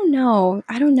don't know.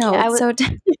 I don't know. yeah. It's so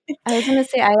I was gonna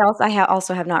say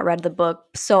also have not read the book,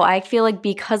 so I feel like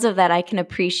because of that, I can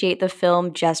appreciate the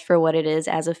film just for what it is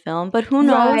as a film. But who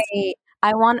knows? right.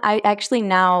 I actually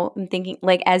now I'm thinking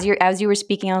like as you were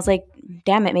speaking, I was like,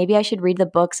 damn it, maybe I should read the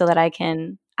book so that I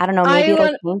can I don't know, maybe I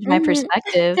it'll want change my mhm.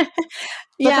 perspective.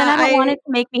 But then Yeah, I don't want it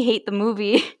to make me hate the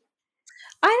movie.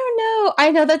 I don't know.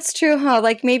 I know that's true, huh?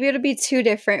 Like maybe it'll be too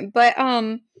different. But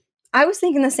I was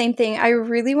thinking the same thing. I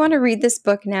really want to read this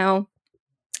book now.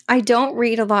 I don't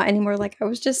read a lot anymore, like I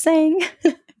was just saying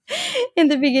in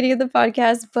the beginning of the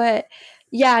podcast. But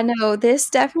yeah, no, this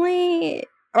definitely,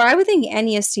 or I would think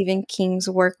any of Stephen King's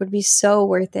work would be so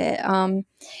worth it. Oh,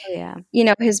 yeah. You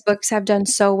know, his books have done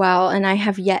so well, and I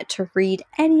have yet to read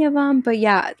any of them. But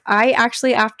yeah, I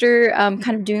actually, after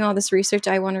kind of doing all this research,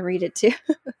 I want to read it too.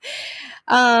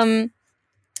 um,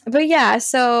 but yeah,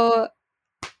 so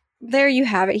there you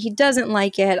have it. He doesn't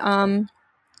like it.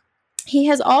 He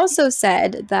has also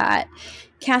said that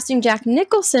casting Jack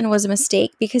Nicholson was a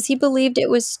mistake because he believed it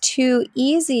was too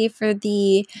easy for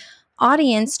the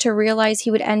audience to realize he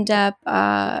would end up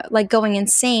like going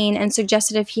insane, and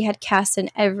suggested if he had cast an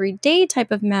everyday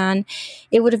type of man,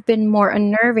 it would have been more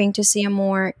unnerving to see a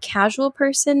more casual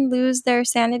person lose their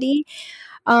sanity.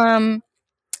 Um,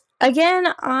 Again,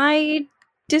 I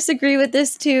disagree with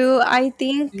this too.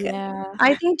 Yeah.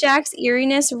 I think Jack's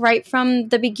eeriness right from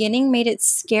the beginning made it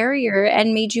scarier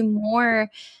and made you more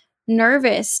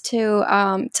nervous to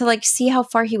like see how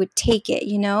far he would take it,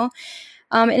 you know?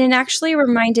 And it actually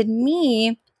reminded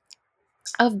me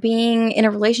of being in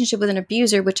a relationship with an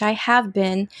abuser, which I have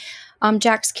been.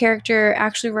 Jack's character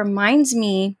actually reminds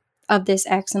me of this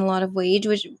ex in a lot of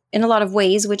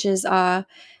ways, which is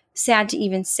sad to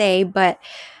even say. But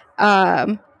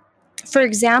um, for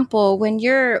example, when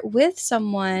you're with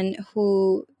someone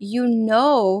who you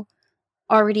know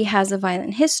already has a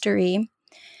violent history,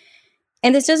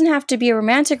 and this doesn't have to be a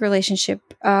romantic relationship.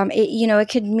 It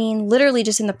could mean literally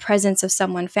just in the presence of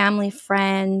someone, family,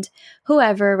 friend,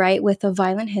 whoever, right, with a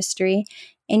violent history,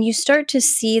 and you start to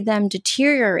see them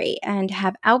deteriorate and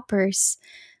have outbursts.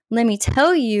 Let me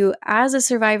tell you, as a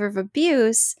survivor of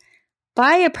abuse,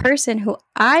 by a person who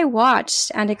I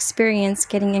watched and experienced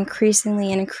getting increasingly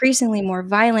and increasingly more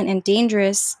violent and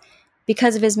dangerous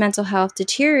because of his mental health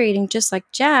deteriorating, just like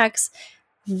Jack's,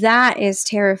 that is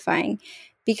terrifying,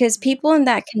 because people in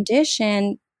that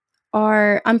condition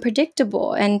are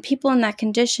unpredictable, and people in that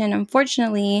condition,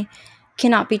 unfortunately,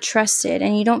 cannot be trusted,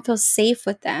 and you don't feel safe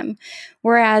with them.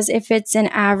 Whereas if it's an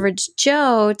average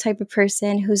Joe type of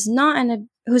person who's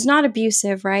not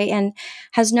abusive, right, and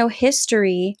has no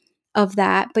history of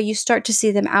that, but you start to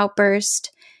see them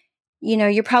outburst,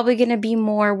 you're probably going to be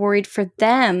more worried for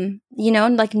them,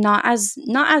 like not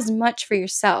as much for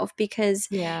yourself, because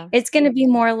Yeah. it's going to be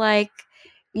more like,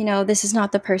 this is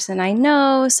not the person I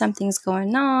know, something's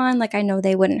going on, like I know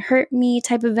they wouldn't hurt me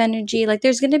type of energy. Like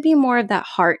there's going to be more of that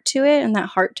heart to it and that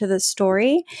heart to the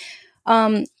story.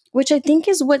 Which I think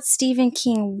is what Stephen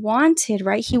King wanted,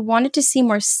 right? He wanted to see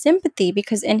more sympathy,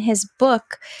 because in his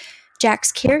book,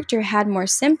 Jack's character had more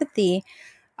sympathy.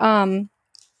 um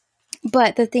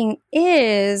but the thing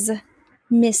is,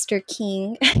 Mr.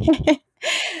 King,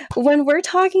 when we're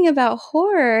talking about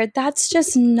horror, that's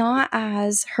just not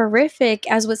as horrific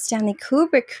as what Stanley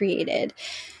Kubrick created.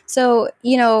 So,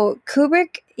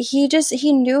 Kubrick, he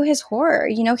knew his horror,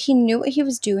 he knew what he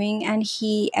was doing and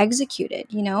he executed,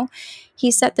 he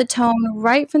set the tone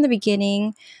right from the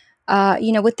beginning,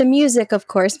 with the music, of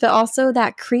course, but also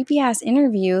that creepy ass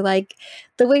interview. Like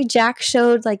the way Jack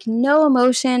showed like no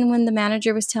emotion when the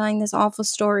manager was telling this awful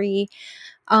story.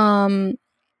 Um,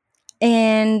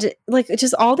 and like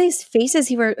just all these faces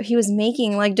he was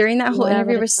making like during that whole Yeah,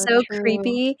 that interview is was so so true.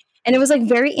 creepy. And it was like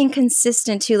very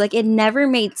inconsistent too. Like it never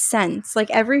made sense. Like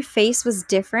every face was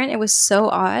different. It was so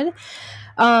odd.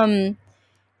 Um,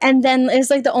 and then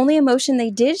it's like the only emotion they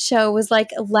did show was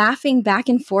like laughing back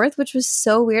and forth, which was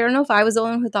so weird. I don't know if I was the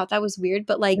only one who thought that was weird,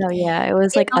 but like No, yeah, it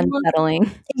was, it like, almost,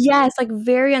 unsettling. yeah, it's like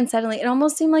very unsettling. It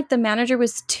almost seemed like the manager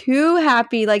was too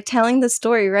happy, like telling the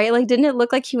story, right? Like, didn't it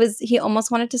look like he almost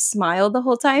wanted to smile the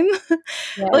whole time?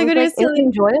 Yeah, Like when he was it was telling,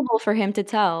 enjoyable for him to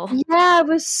tell. yeah, it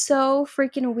was so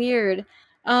freaking weird.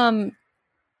 Um,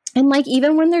 and like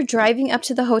even when they're driving up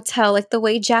to the hotel, like the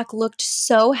way Jack looked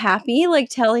so happy, like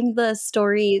telling the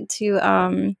story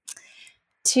to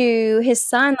his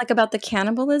son, like about the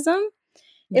cannibalism.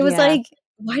 It was Yeah, like,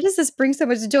 why does this bring so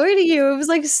much joy to you? It was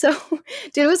like so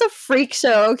dude, it was a freak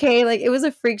show, okay? Like it was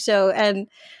a freak show, and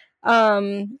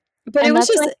but it and was that's,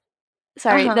 just, like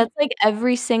sorry, uh-huh. that's, like,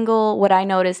 what I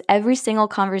noticed, every single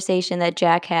conversation that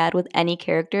Jack had with any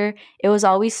character, it was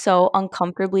always so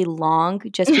uncomfortably long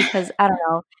just because, I don't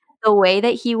know, the way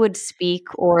that he would speak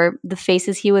or the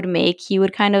faces he would make, he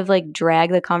would kind of, like, drag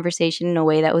the conversation in a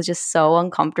way that was just so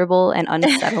uncomfortable and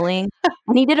unsettling,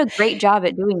 and he did a great job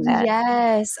at doing that.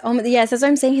 Yes. Yes, that's what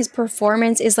I'm saying. His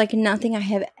performance is like nothing I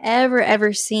have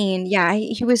ever seen. Yeah,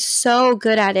 he was so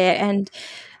good at it, and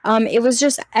it was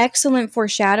just excellent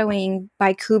foreshadowing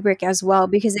by Kubrick as well,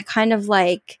 because it kind of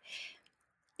like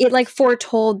it like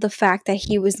foretold the fact that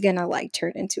he was gonna like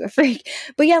turn into a freak.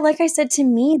 But yeah, like I said, to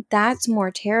me, that's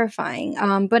more terrifying.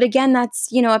 But again, that's,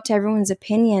 you know, up to everyone's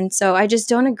opinion. So I just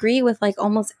don't agree with like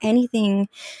almost anything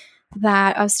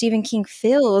that Stephen King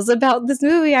feels about this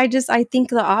movie. I think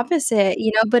the opposite,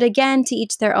 you know, but again, to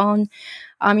each their own.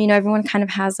 You know, everyone kind of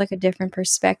has like a different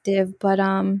perspective, but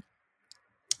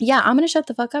yeah, I'm gonna shut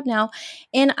the fuck up now,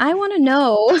 and I want to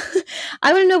know,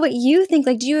 I want to know what you think.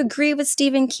 Like, do you agree with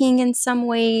Stephen King in some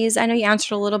ways? I know you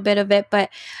answered a little bit of it, but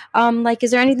like, is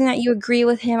there anything that you agree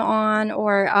with him on,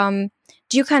 or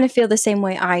do you kind of feel the same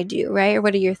way I do, right? Or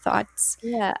what are your thoughts?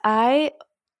 Yeah,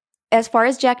 as far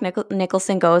as Jack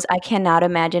Nicholson goes, I cannot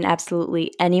imagine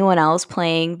absolutely anyone else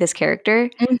playing this character.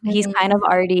 He's kind Mhm. of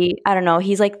already, I don't know,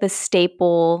 he's like the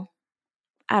staple.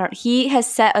 He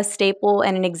has set a staple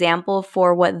and an example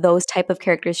for what those type of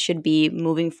characters should be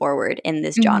moving forward in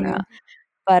this genre. Mhm.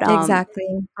 But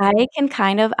Exactly. I can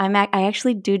kind of I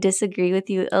actually do disagree with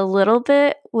you a little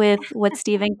bit with what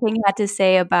Stephen King had to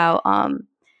say about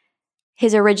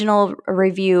his original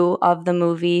review of the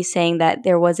movie, saying that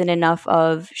there wasn't enough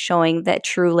of showing that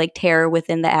true like terror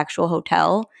within the actual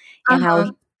hotel, and how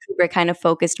Uh-huh. Kubrick kind of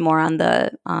focused more on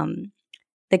the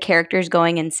characters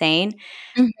going insane.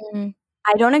 Mhm.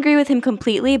 I don't agree with him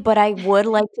completely, but I would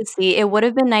like to see, it would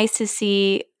have been nice to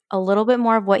see a little bit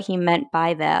more of what he meant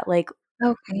by that. Like,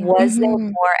 Okay. was there Mhm.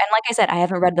 more? And like I said, I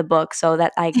haven't read the book, so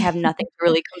that I have nothing to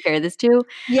really compare this to.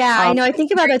 Yeah, I know. I But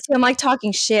think about that too. I'm like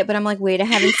talking shit, but I'm like, wait, I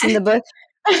haven't seen the book.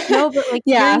 no, but, like,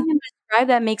 Yeah. hearing him describe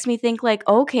that makes me think, like,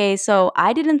 okay, so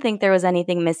I didn't think there was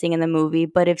anything missing in the movie,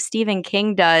 but if Stephen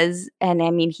King does, and I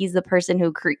mean, he's the person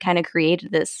who kinda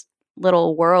created this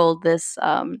little world,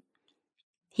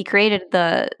 he created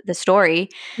the story,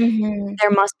 Mhm.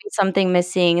 there must be something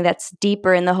missing that's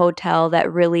deeper in the hotel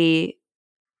that really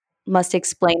must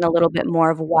explain a little bit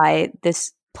more of why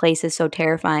this place is so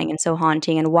terrifying and so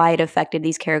haunting and why it affected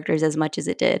these characters as much as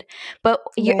it did. But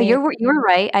Right. you're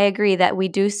right, I agree that we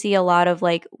do see a lot of,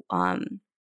 like,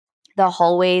 the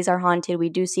hallways are haunted, we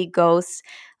do see ghosts,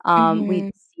 we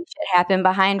Mhm. see shit happen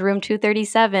behind room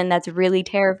 237 that's really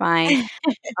terrifying,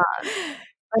 um,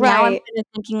 but now I'm Right. kinda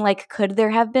thinking, like, could there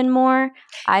have been more?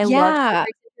 I love Yeah.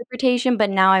 Kubrick's interpretation, but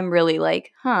now I'm really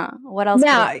like, "Huh, what else could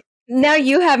it?" Now now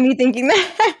you have me thinking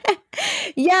that.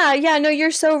 Yeah, yeah, no,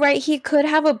 you're so right, he could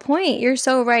have a point, you're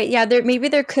so right, yeah,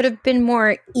 there could have been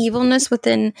more evilness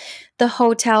within the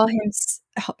hotel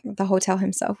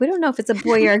himself. We don't know if it's a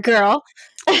boy or a girl.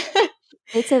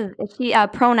 It's a she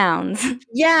pronouns.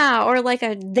 Yeah, or like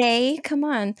a they, come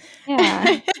on.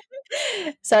 Yeah.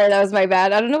 Sorry, that was my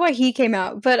bad. I don't know why he came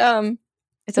out, but,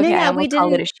 It's no, okay, I yeah, we almost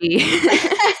called it didn't. a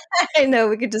she. I know,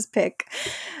 we could just pick.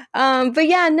 But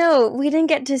yeah, no, we didn't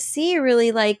get to see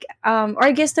really like, or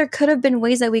I guess there could have been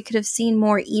ways that we could have seen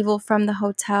more evil from the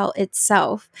hotel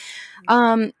itself.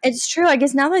 It's true. I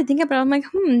guess now that I think about it, I'm like,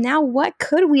 now what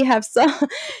could we have saw?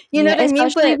 You know Yeah, what I mean?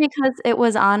 especially But because it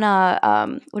was on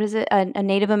a, what is it? A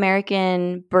Native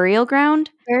American burial ground?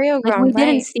 burial Like, we ground,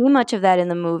 didn't right? see much of that in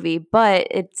the movie, but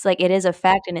it's like, it is a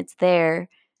fact and it's there.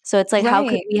 So it's like, Right.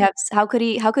 how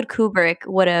could Kubrick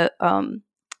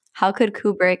how could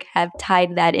Kubrick have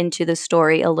tied that into the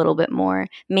story a little bit more?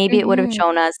 Maybe it would have Mhm.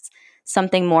 shown us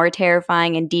something more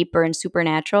terrifying and deeper and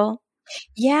supernatural.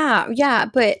 Yeah, yeah,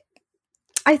 but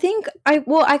I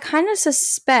kind of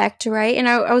suspect, right? And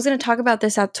I was going to talk about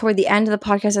this out toward the end of the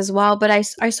podcast as well, but I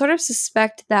sort of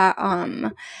suspect that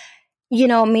you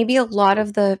know, maybe a lot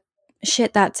of the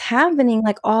shit that's happening,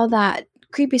 like all that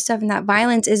creepy stuff and that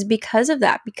violence is because of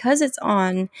that, because it's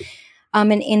on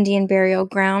an Indian burial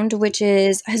ground, which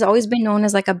has always been known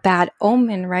as like a bad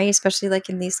omen, right? Especially like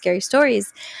in these scary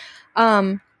stories.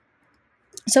 Um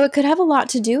so it could have a lot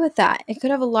to do with that. It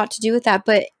could have a lot to do with that,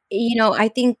 but you know, I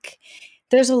think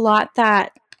there's a lot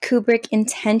that Kubrick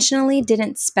intentionally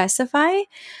didn't specify.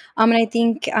 And I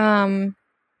think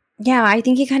yeah, I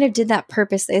think he kind of did that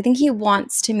purposely. I think he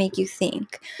wants to make you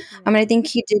think. Yeah. I think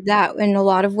he did that in a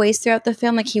lot of ways throughout the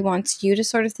film. Like he wants you to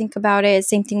sort of think about it.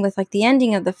 Same thing with like the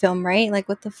ending of the film, right? Like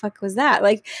what the fuck was that?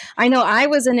 Like I know I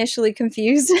was initially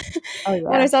confused Oh,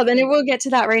 when I yeah. saw that. And we'll get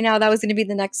to that right now. That was going to be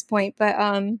the next point. But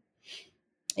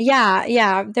yeah,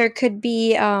 yeah, there could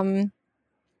be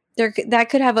that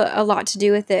could have a lot to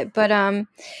do with it. But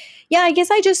yeah, I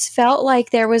guess I just felt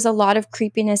like there was a lot of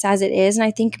creepiness as it is, and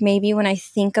I think maybe when I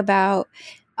think about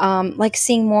like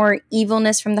seeing more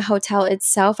evilness from the hotel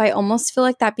itself, I almost feel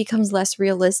like that becomes less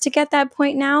realistic at that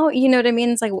point now. You know what I mean?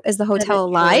 It's like, is the That is hotel true.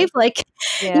 alive? Like,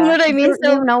 you know Yeah, what I mean? you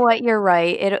So know what, you're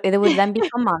right. It would then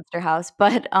become Monster House,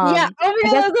 but, yeah. Oh my I god,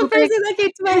 guess that was the first Kubrick thing that came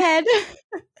to my head.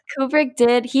 Kubrick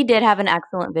did have an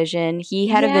excellent vision. He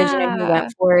had a vision and he went Yeah.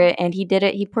 for it, and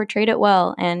he portrayed it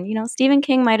well. And, Stephen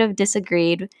King might have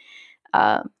disagreed,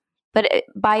 uh, but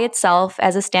by itself,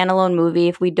 as a standalone movie,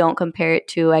 if we don't compare it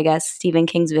to, I guess, Stephen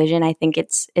King's vision, I think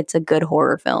it's a good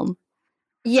horror film.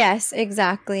 Yes,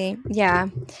 exactly. Yeah.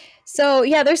 So,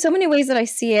 yeah, there's so many ways that I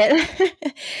see it.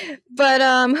 But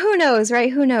who knows,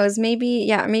 right? Who knows?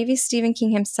 Maybe Stephen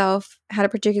King himself had a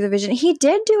particular vision. He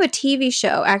did do a TV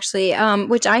show actually,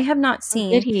 which I have not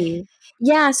Oh, did seen. he?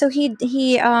 Yeah, so he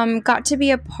got to be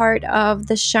a part of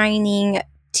the Shining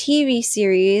TV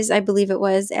series, I believe it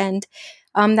was, and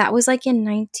that was like in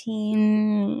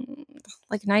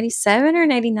 97 or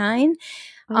 99.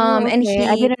 Oh, And okay.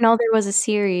 I he didn't know there was a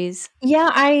series. Yeah,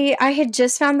 I had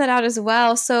just found that out as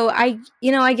well. So I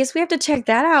guess we have to check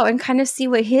that out and kind of see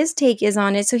what his take is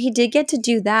on it. So he did get to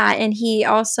do that, and he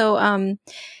also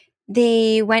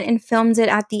they went and filmed it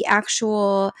at the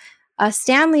actual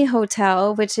Stanley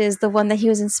Hotel, which is the one that he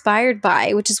was inspired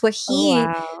by, which is what Oh, he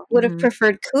wow. would have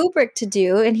preferred Kubrick to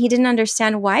do. And he didn't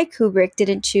understand why Kubrick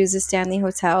didn't choose the Stanley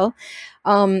Hotel.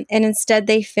 And instead,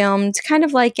 they filmed kind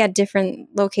of like at different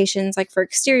locations, like for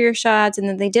exterior shots. And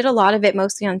then they did a lot of it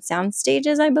mostly on sound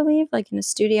stages, I believe, like in a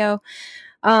studio.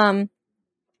 Um,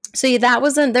 so yeah,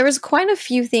 there was quite a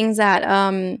few things that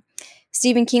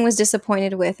Stephen King was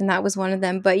disappointed with, and that was one of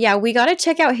them. But yeah, we got to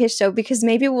check out his show because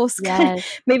maybe Yes.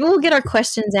 maybe we'll get our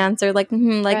questions answered. Like,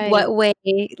 Right. what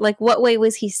way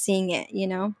was he seeing it?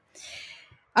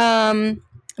 Um,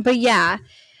 but yeah.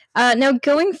 Now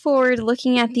going forward,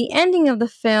 looking at the ending of the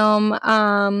film,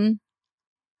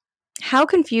 how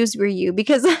confused were you?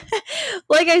 Because,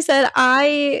 like I said,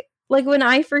 I like when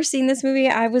I first seen this movie,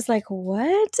 I was like,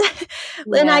 "What?"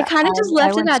 And I Yeah, kind of just I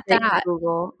left it went at straight to that.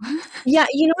 Google. Yeah,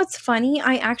 you know what's funny?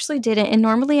 I actually didn't, and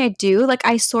normally I do. Like,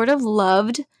 I sort of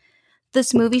loved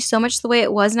this movie so much the way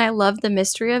it was, and I loved the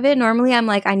mystery of it. Normally, I'm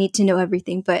like, I need to know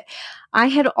everything, but I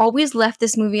had always left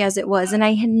this movie as it was, and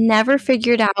I had never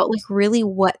figured out like really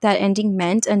what that ending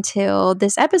meant until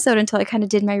this episode, until I kind of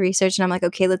did my research, and I'm like,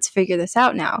 okay, let's figure this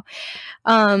out now.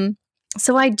 Um,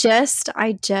 so I just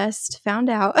found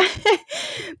out.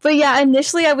 But yeah,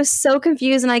 initially I was so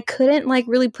confused and I couldn't like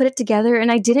really put it together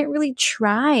and I didn't really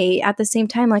try at the same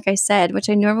time like I said, which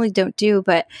I normally don't do,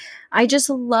 but I just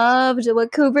loved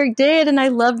what Kubrick did and I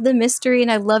loved the mystery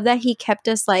and I love that he kept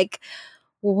us like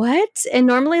what? And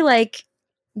normally like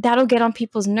that'll get on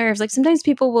people's nerves. Like sometimes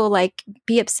people will like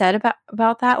be upset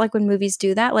about that like when movies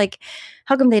do that. Like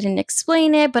how come they didn't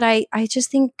explain it? But I just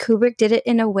think Kubrick did it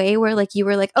in a way where like you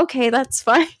were like, "Okay, that's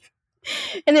fine."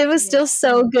 And it was Yeah. still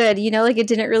so good, like it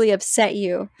didn't really upset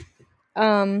you.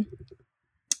 Um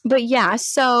but yeah,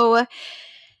 so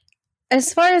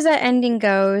as far as that ending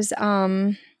goes,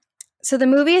 so the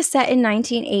movie is set in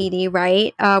 1980,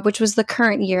 right? Which was the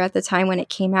current year at the time when it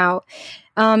came out.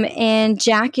 And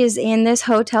Jack is in this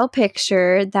hotel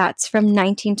picture that's from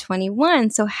 1921.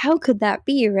 So how could that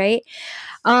be, right?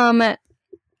 Um,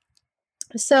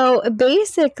 so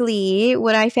basically,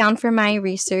 what I found from my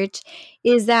research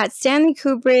is that Stanley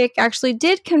Kubrick actually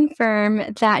did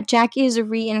confirm that Jack is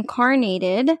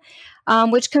reincarnated,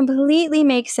 which completely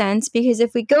makes sense because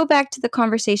if we go back to the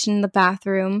conversation in the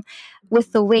bathroom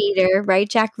with the waiter, right,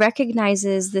 Jack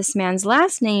recognizes this man's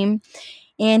last name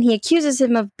and he accuses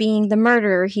him of being the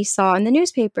murderer he saw in the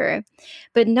newspaper.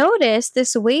 But notice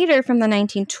this waiter from the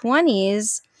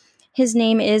 1920s, his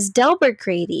name is Delbert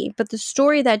Grady, but the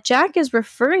story that Jack is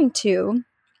referring to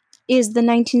is the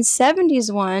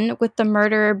 1970s one with the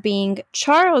murderer being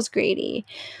Charles Grady.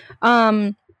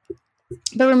 Um,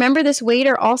 but remember, this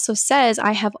waiter also says,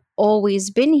 I have always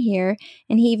been here.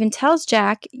 And he even tells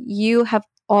Jack, you have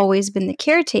always been the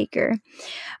caretaker.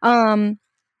 Um,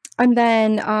 and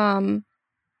then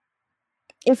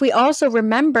if we also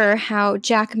remember how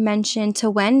Jack mentioned to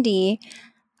Wendy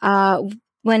uh,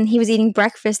 when he was eating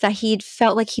breakfast that he'd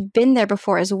felt like he'd been there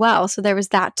before as well. So there was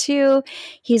that too.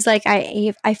 He's like,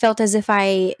 I felt as if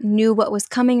I knew what was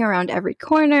coming around every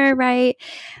corner, right?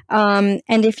 And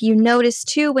if you notice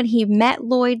too, when he met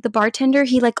Lloyd, the bartender,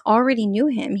 he like already knew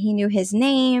him. He knew his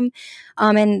name.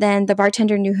 And then the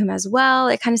bartender knew him as well.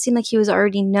 It kind of seemed like he was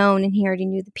already known and he already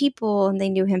knew the people and they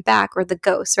knew him back or the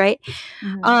ghosts, right?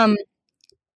 Mhm. Um,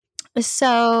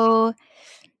 so,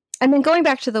 and then going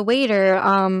back to the waiter,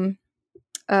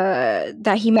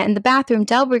 that he met in the bathroom,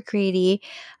 Delbert Grady,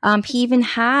 he even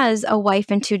has a wife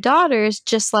and two daughters,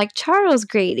 just like Charles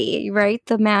Grady, right?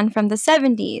 The man from the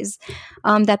 70s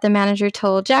that the manager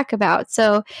told Jack about.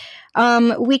 So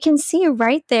we can see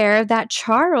right there that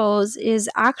Charles is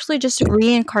actually just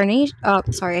reincarnation. Oh,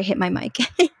 sorry, I hit my mic.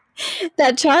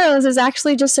 that Charles is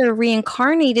actually just a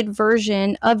reincarnated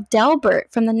version of Delbert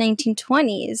from the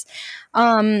 1920s,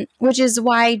 which is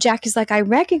why Jack is like, I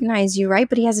recognize you, right?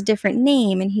 But he has a different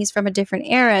name and he's from a different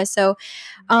era. So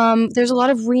there's a lot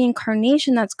of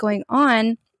reincarnation that's going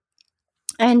on.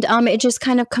 And it just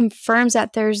kind of confirms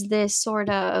that there's this sort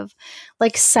of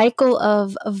like cycle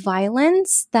of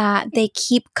violence that they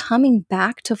keep coming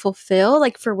back to fulfill,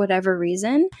 like for whatever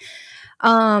reason.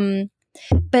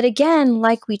 But again,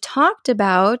 like we talked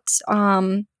about,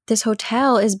 this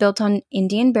hotel is built on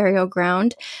Indian burial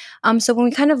ground. So when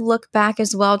we kind of look back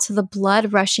as well to the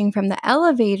blood rushing from the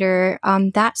elevator,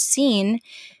 that scene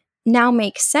now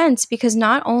makes sense because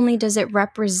not only does it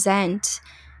represent,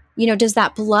 does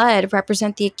that blood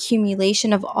represent the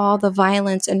accumulation of all the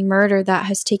violence and murder that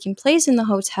has taken place in the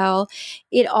hotel,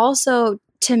 it also,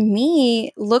 to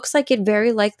me, looks like it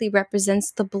very likely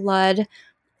represents the blood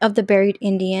of the buried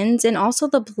Indians and also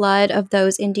the blood of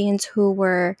those Indians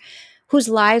whose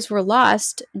lives were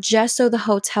lost just so the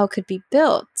hotel could be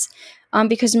built.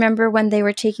 Because remember when they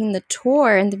were taking the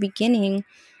tour in the beginning,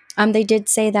 they did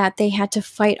say that they had to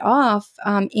fight off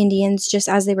Indians just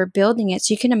as they were building it.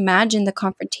 So you can imagine the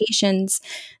confrontations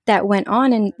that went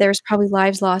on, and there's probably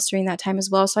lives lost during that time as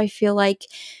well. So I feel like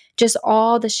just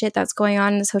all the shit that's going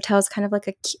on in this hotel is kind of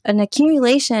like an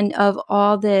accumulation of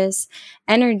all this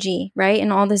energy, right?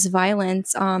 And all this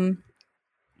violence.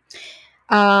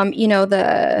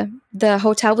 The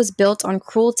hotel was built on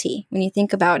cruelty when you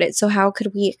think about it. So how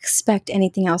could we expect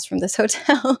anything else from this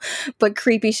hotel but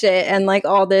creepy shit and like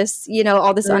all this,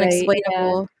 all this Right.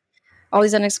 Yeah. all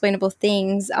these unexplainable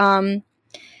things.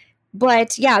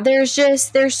 But yeah, there's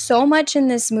so much in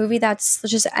this movie that's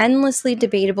just endlessly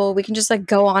debatable. We can just like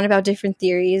go on about different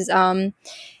theories.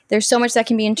 There's so much that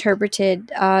can be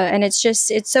interpreted, and it's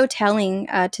so telling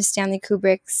to Stanley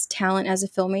Kubrick's talent as a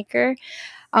filmmaker.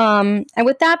 And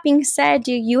with that being said,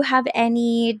 do you have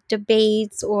any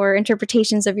debates or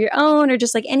interpretations of your own, or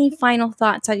just like any final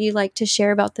thoughts that you'd like to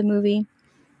share about the movie?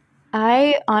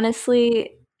 I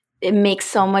honestly, it makes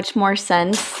so much more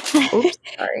sense. Oops,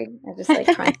 sorry. I just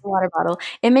like crunched the water bottle.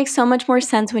 It makes so much more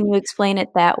sense when you explain it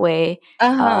that way,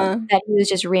 Uh-huh. that he was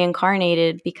just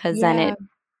reincarnated because then Yeah.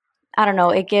 I don't know,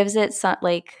 it gives it some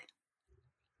like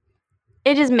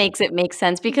it just makes it make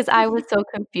sense because I was so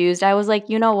confused. I was like,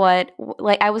 "You know what?"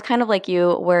 Like, I was kind of like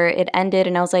you where it ended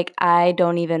and I was like, "I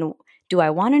don't even do I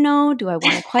wanna know? Do I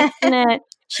wanna question it?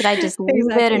 Should I just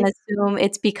leave it and Exactly. assume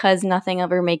it's because nothing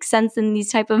ever makes sense in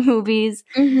these type of movies?"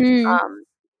 Mhm. Um,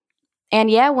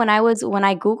 and yeah, when I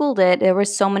Googled it, there were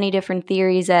so many different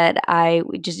theories that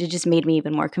it just made me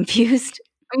even more confused.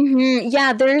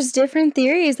 Yeah, there's different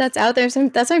theories that's out there. So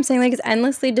that's what I'm saying. Like, it's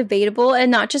endlessly debatable,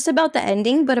 and not just about the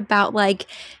ending, but about like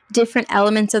different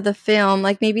elements of the film.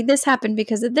 Like, maybe this happened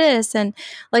because of this, and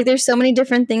like, there's so many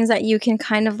different things that you can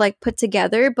kind of like put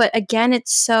together. But again,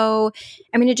 it's so.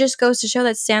 I mean, it just goes to show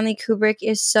that Stanley Kubrick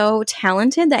is so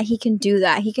talented that he can do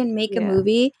that. He can make a Yeah.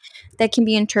 movie that can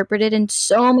be interpreted in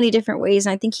so many different ways,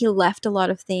 and I think he left a lot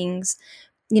of things,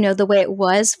 the way it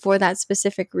was for that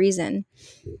specific reason.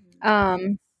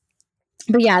 Um,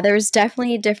 but yeah, there's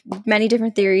definitely many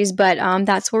different theories, but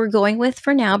that's what we're going with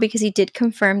for now because he did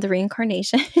confirm the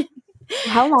reincarnation.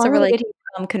 How So long we're ago like, did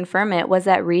he, confirm it? Was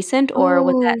that recent or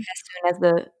was that oh, as soon as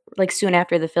the like, soon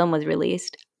after the film was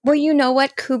released? well, you know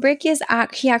what? Kubrick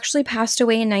he actually passed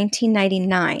away in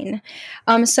 1999.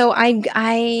 So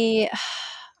I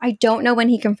don't know when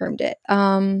he confirmed it.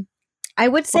 I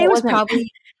would say Well, it it was wasn't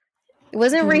probably it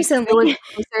wasn't recently.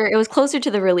 it was closer to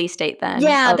the release date then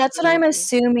Yeah, of that's the what I'm movie.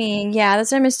 assuming. Yeah,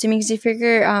 that's what I'm assuming because you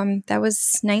figure that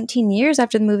was 19 years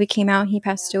after the movie came out, he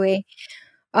passed away.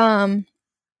 Um,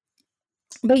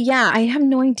 But yeah, I have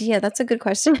no idea. That's a good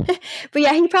question. But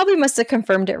yeah, he probably must have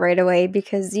confirmed it right away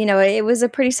because, it was a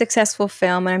pretty successful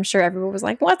film and I'm sure everyone was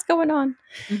like, "What's going on?"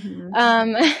 Mhm.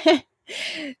 Um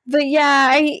but yeah,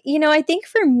 I think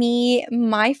for me,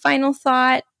 my final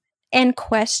thought and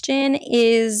question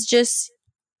is just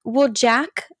will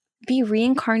Jack be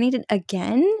reincarnated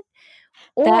again?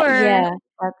 That Or yeah,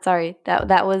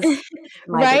 that was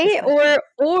my biggest right? question.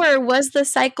 Or was the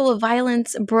cycle of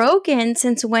violence broken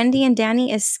since Wendy and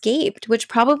Danny escaped, which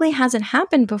probably hasn't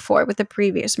happened before with the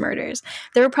previous murders.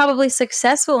 They were probably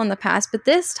successful in the past, but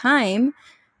this time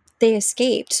they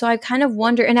escaped. So I kind of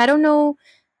wonder, and I don't know,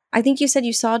 I think you said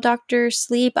you saw Doctor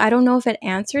Sleep. I don't know if it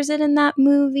answers it in that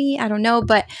movie. I don't know,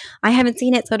 but I haven't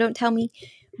seen it, so don't tell me.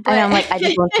 I know, But I'm like, I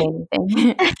just won't say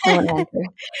anything. I won't answer.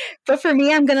 but for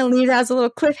me, I'm gonna leave that as a little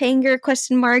cliffhanger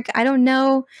question mark. I don't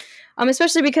know.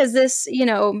 Especially because this,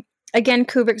 again,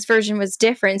 Kubrick's version was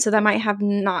different, so that might have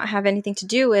not have anything to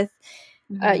do with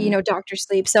Mhm. Doctor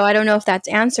Sleep. So I don't know if that's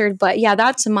answered, but yeah,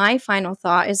 that's my final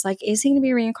thought is like, is he going to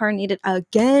be reincarnated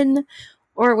again,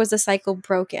 or was the cycle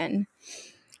broken?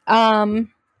 But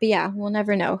yeah, we'll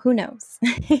never know. Who knows?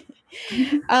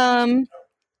 um,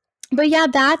 but yeah,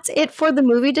 that's it for the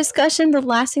movie discussion. The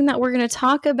last thing that we're going to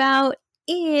talk about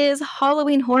is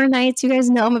Halloween Horror Nights. You guys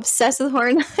know I'm obsessed with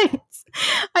Horror Nights.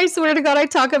 I swear to God, I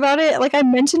talk about it. Like, I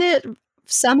mention it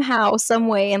somehow, some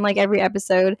way in like every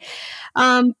episode.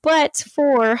 But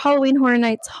for Halloween Horror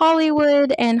Nights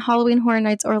Hollywood and Halloween Horror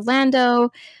Nights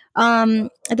Orlando,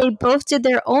 they both did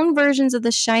their own versions of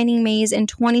The Shining Maze in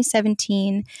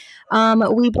 2017.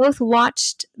 We both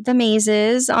watched the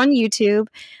mazes on YouTube,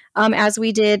 as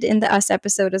we did in the Us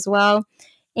episode as well.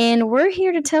 And we're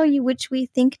here to tell you which we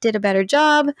think did a better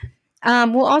job.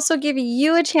 We'll also give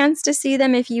you a chance to see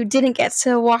them if you didn't get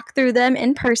to walk through them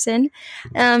in person,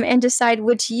 and decide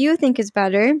which you think is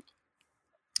better.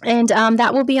 And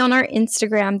that will be on our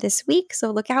Instagram this week,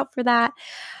 so look out for that.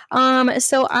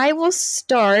 So I will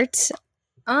start.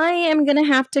 I am going to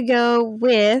have to go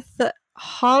with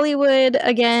Hollywood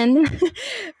again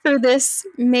for this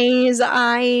maze.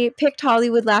 I picked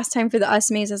Hollywood last time for the Us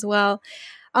maze as well.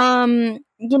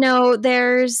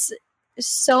 There's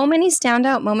so many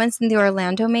standout moments in the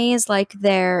Orlando maze, like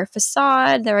their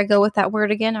facade. There I go with that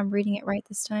word again. I'm reading it right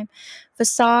this time.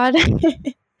 Facade.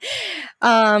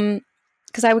 um,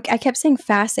 because I kept saying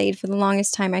facade for the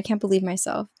longest time. I can't believe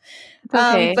myself. It's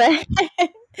okay. But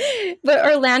but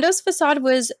Orlando's facade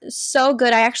was so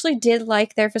good. I actually did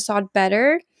like their facade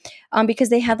better, because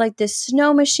they had like this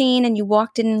snow machine and you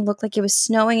walked in and it looked like it was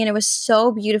snowing and it was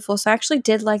so beautiful. So I actually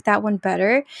did like that one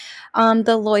better.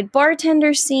 The Lloyd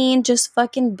bartender scene just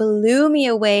fucking blew me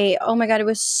away. Oh my God, it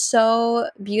was so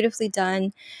beautifully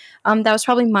done. That was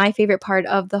probably my favorite part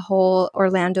of the whole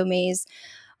Orlando maze.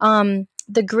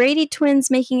 The Grady twins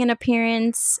making an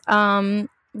appearance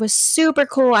was super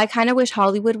cool. I kind of wish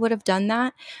Hollywood would have done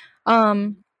that.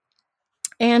 Um,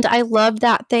 and I love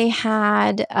that they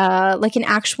had like an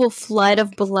actual flood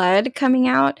of blood coming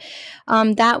out.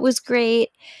 That was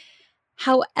great.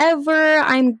 However,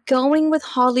 I'm going with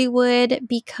Hollywood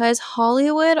because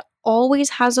Hollywood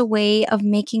always has a way of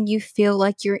making you feel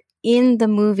like you're in the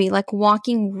movie, like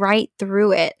walking right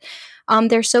through it.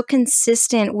 They're so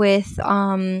consistent with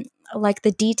like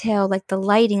the detail, like the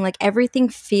lighting, like everything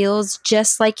feels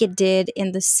just like it did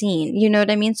in the scene. You know what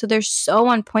I mean? So they're so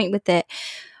on point with it.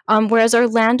 Whereas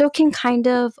Orlando can kind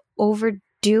of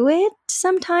overdo it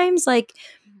sometimes, like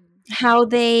how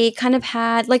they kind of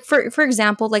had, like for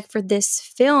example, like for this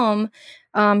film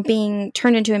being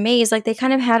turned into a maze, like they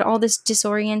kind of had all this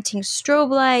disorienting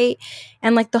strobe light,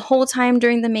 and like the whole time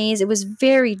during the maze it was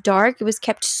very dark. It was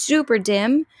kept super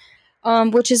dim,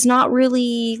 which is not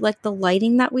really like the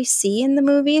lighting that we see in the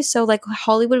movie. So like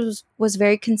Hollywood was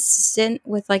very consistent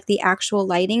with like the actual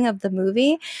lighting of the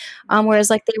movie, whereas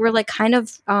like they were like kind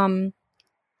of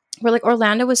where like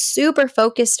Orlando was super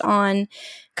focused on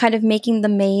kind of making the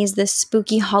maze this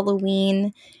spooky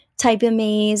Halloween type of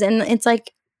maze. And it's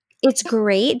like, it's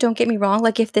great, don't get me wrong.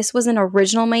 Like if this was an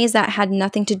original maze that had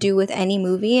nothing to do with any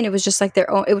movie and it was just like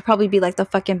their own, it would probably be like the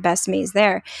fucking best maze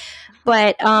there.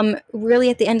 But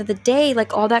really at the end of the day,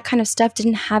 like all that kind of stuff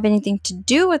didn't have anything to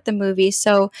do with the movie.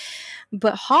 So,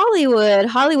 but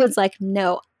Hollywood's like,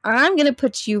 no, I'm gonna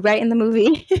put you right in the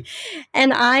movie.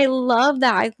 And I love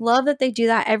that. I love that they do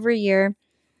that every year.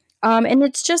 And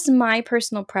it's just my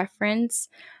personal preference.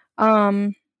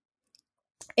 Um,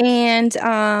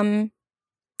 and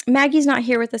Maggie's not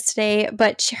here with us today,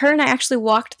 but her and I actually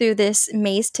walked through this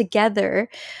maze together.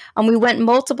 We went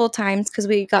multiple times because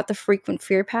we got the frequent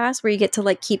fear pass, where you get to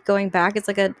like keep going back. It's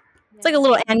like a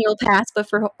little annual pass, but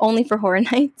for only for horror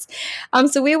nights.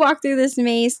 So we walked through this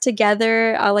maze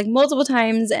together, like multiple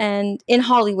times, and in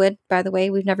Hollywood, by the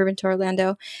way, we've never been to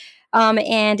Orlando.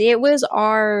 And it was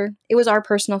our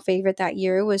personal favorite that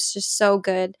year. It was just so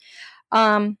good.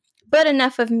 But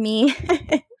enough of me.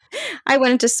 I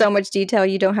went into so much detail.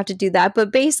 You don't have to do that. But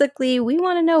basically, we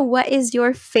want to know, what is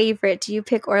your favorite? Do you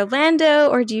pick Orlando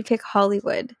or do you pick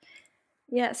Hollywood?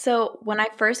 Yeah, so when I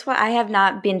first I have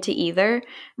not been to either.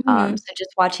 Mhm. So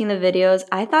just watching the videos,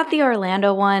 I thought the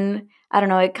Orlando one, I don't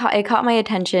know, it caught my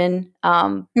attention. But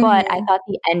I Mhm. thought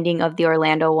the ending of the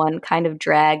Orlando one kind of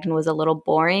dragged and was a little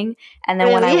boring. And then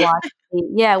Really?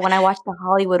 when I watched the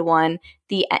Hollywood one,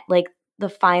 like the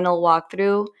final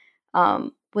walkthrough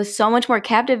was so much more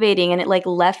captivating, and it like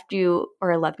left you,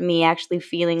 or left me actually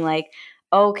feeling like,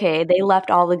 okay, they left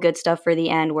all the good stuff for the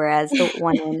end, whereas the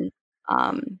one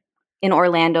um in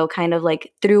Orlando kind of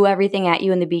like threw everything at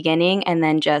you in the beginning and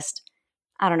then just,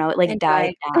 I don't know, it like And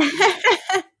died died.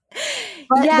 down.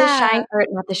 But The Yeah. Shine or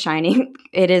not The Shining,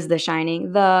 it is The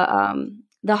Shining.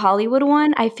 The Hollywood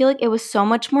one, I feel like it was so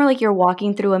much more like you're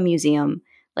walking through a museum,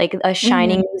 like a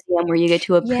Shining Mhm. museum where you get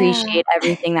to Yeah. appreciate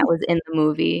everything that was in the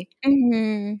movie.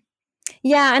 Mhm.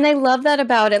 Yeah, and I love that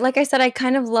about it. Like I said, I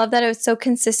kind of love that it was so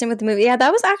consistent with the movie. Yeah,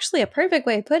 that was actually a perfect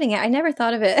way of putting it. I never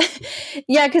thought of it.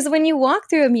 Yeah, because when you walk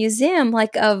through a museum,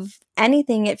 like of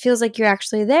anything, it feels like you're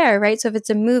actually there, right? So if it's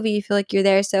a movie, you feel like you're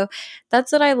there. So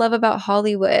that's what I love about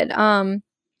Hollywood.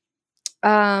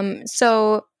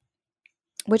 So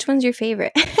which one's your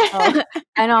favorite? Oh,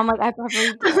 I know, I'm like, I probably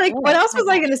I'm don't like, know. what Oh else my was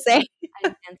I gosh, gonna say? I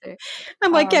didn't answer.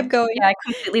 I'm like, kept going. Yeah, I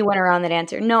completely went around that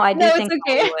answer. No, I No, do it's think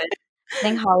okay. Hollywood. I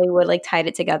think Hollywood, like, tied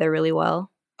it together really well.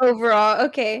 Overall,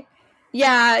 okay.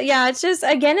 Yeah, yeah, it's just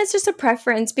again, it's just a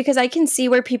preference because I can see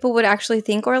where people would actually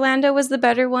think Orlando was the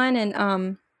better one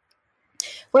and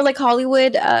where like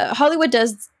Hollywood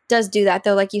does do that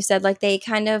though, like you said, like they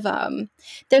kind of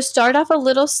they start off a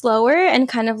little slower and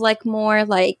kind of like more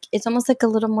like it's almost like a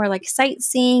little more like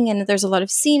sightseeing and there's a lot of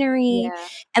scenery Yeah.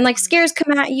 and like Mhm. scares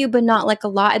come at you but not like a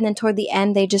lot and then toward the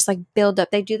end they just like build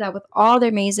up. They do that with all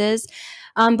their mazes.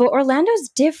 But Orlando's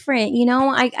different, you know.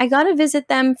 I gotta visit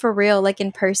them for real, like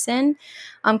in person,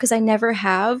 because I never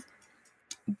have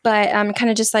but kind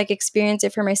of just like experience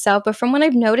it for myself. But from what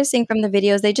I'm noticing from the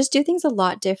videos, they just do things a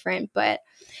lot different. But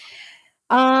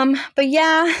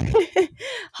yeah,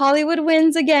 Hollywood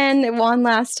wins again. It won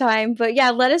last time. But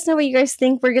yeah, let us know what you guys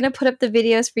think. We're gonna put up the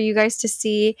videos for you guys to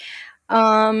see.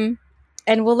 Um,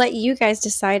 and we'll let you guys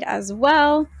decide as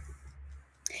well.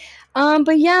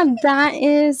 But yeah, that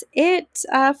is it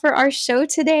for our show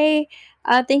today.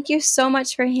 Thank you so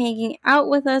much for hanging out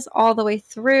with us all the way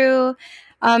through.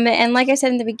 And like I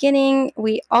said in the beginning,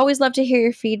 we always love to hear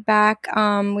your feedback.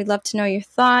 We'd love to know your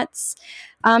thoughts.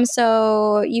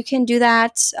 So you can do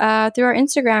that through our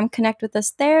Instagram. Connect with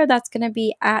us there. That's going to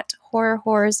be at Horror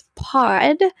Horrors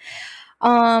Pod.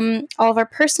 All of our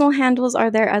personal handles are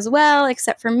there as well,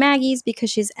 except for Maggie's because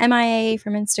she's MIA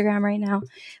from Instagram right now.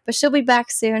 But she'll be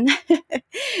back soon.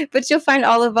 But you'll find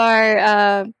all of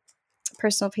our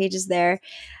personal pages there.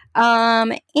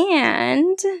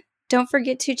 And don't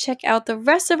forget to check out the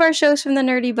rest of our shows from the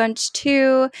Nerdy Bunch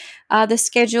too. The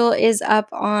schedule is up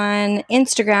on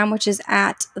Instagram, which is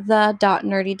at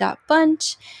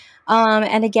the.nerdy.bunch.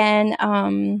 And again,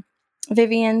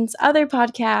 Vivian's other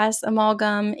podcast,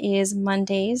 Amalgam, is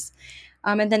Mondays.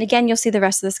 And then again, you'll see the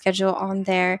rest of the schedule on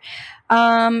there.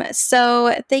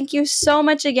 So thank you so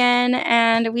much again,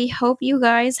 and we hope you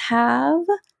guys have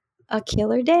a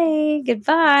killer day.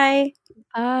 Goodbye.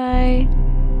 Bye.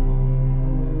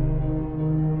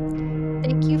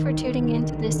 Thank you for tuning in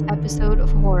to this episode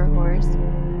of Horror Horrors.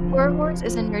 Horror Horrors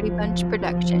is a Nerdy Bunch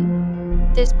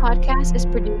production. This podcast is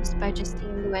produced by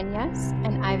Justine Luenas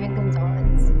and Ivan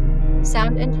Gonzalez.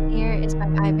 Sound engineer is by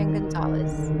Ivan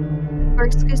Gonzalez. For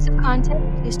exclusive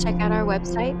content, please check out our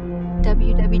website,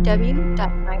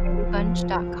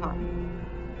 www.mynerdybunch.com.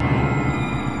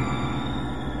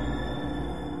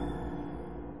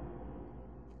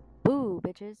 Boo,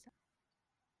 bitches.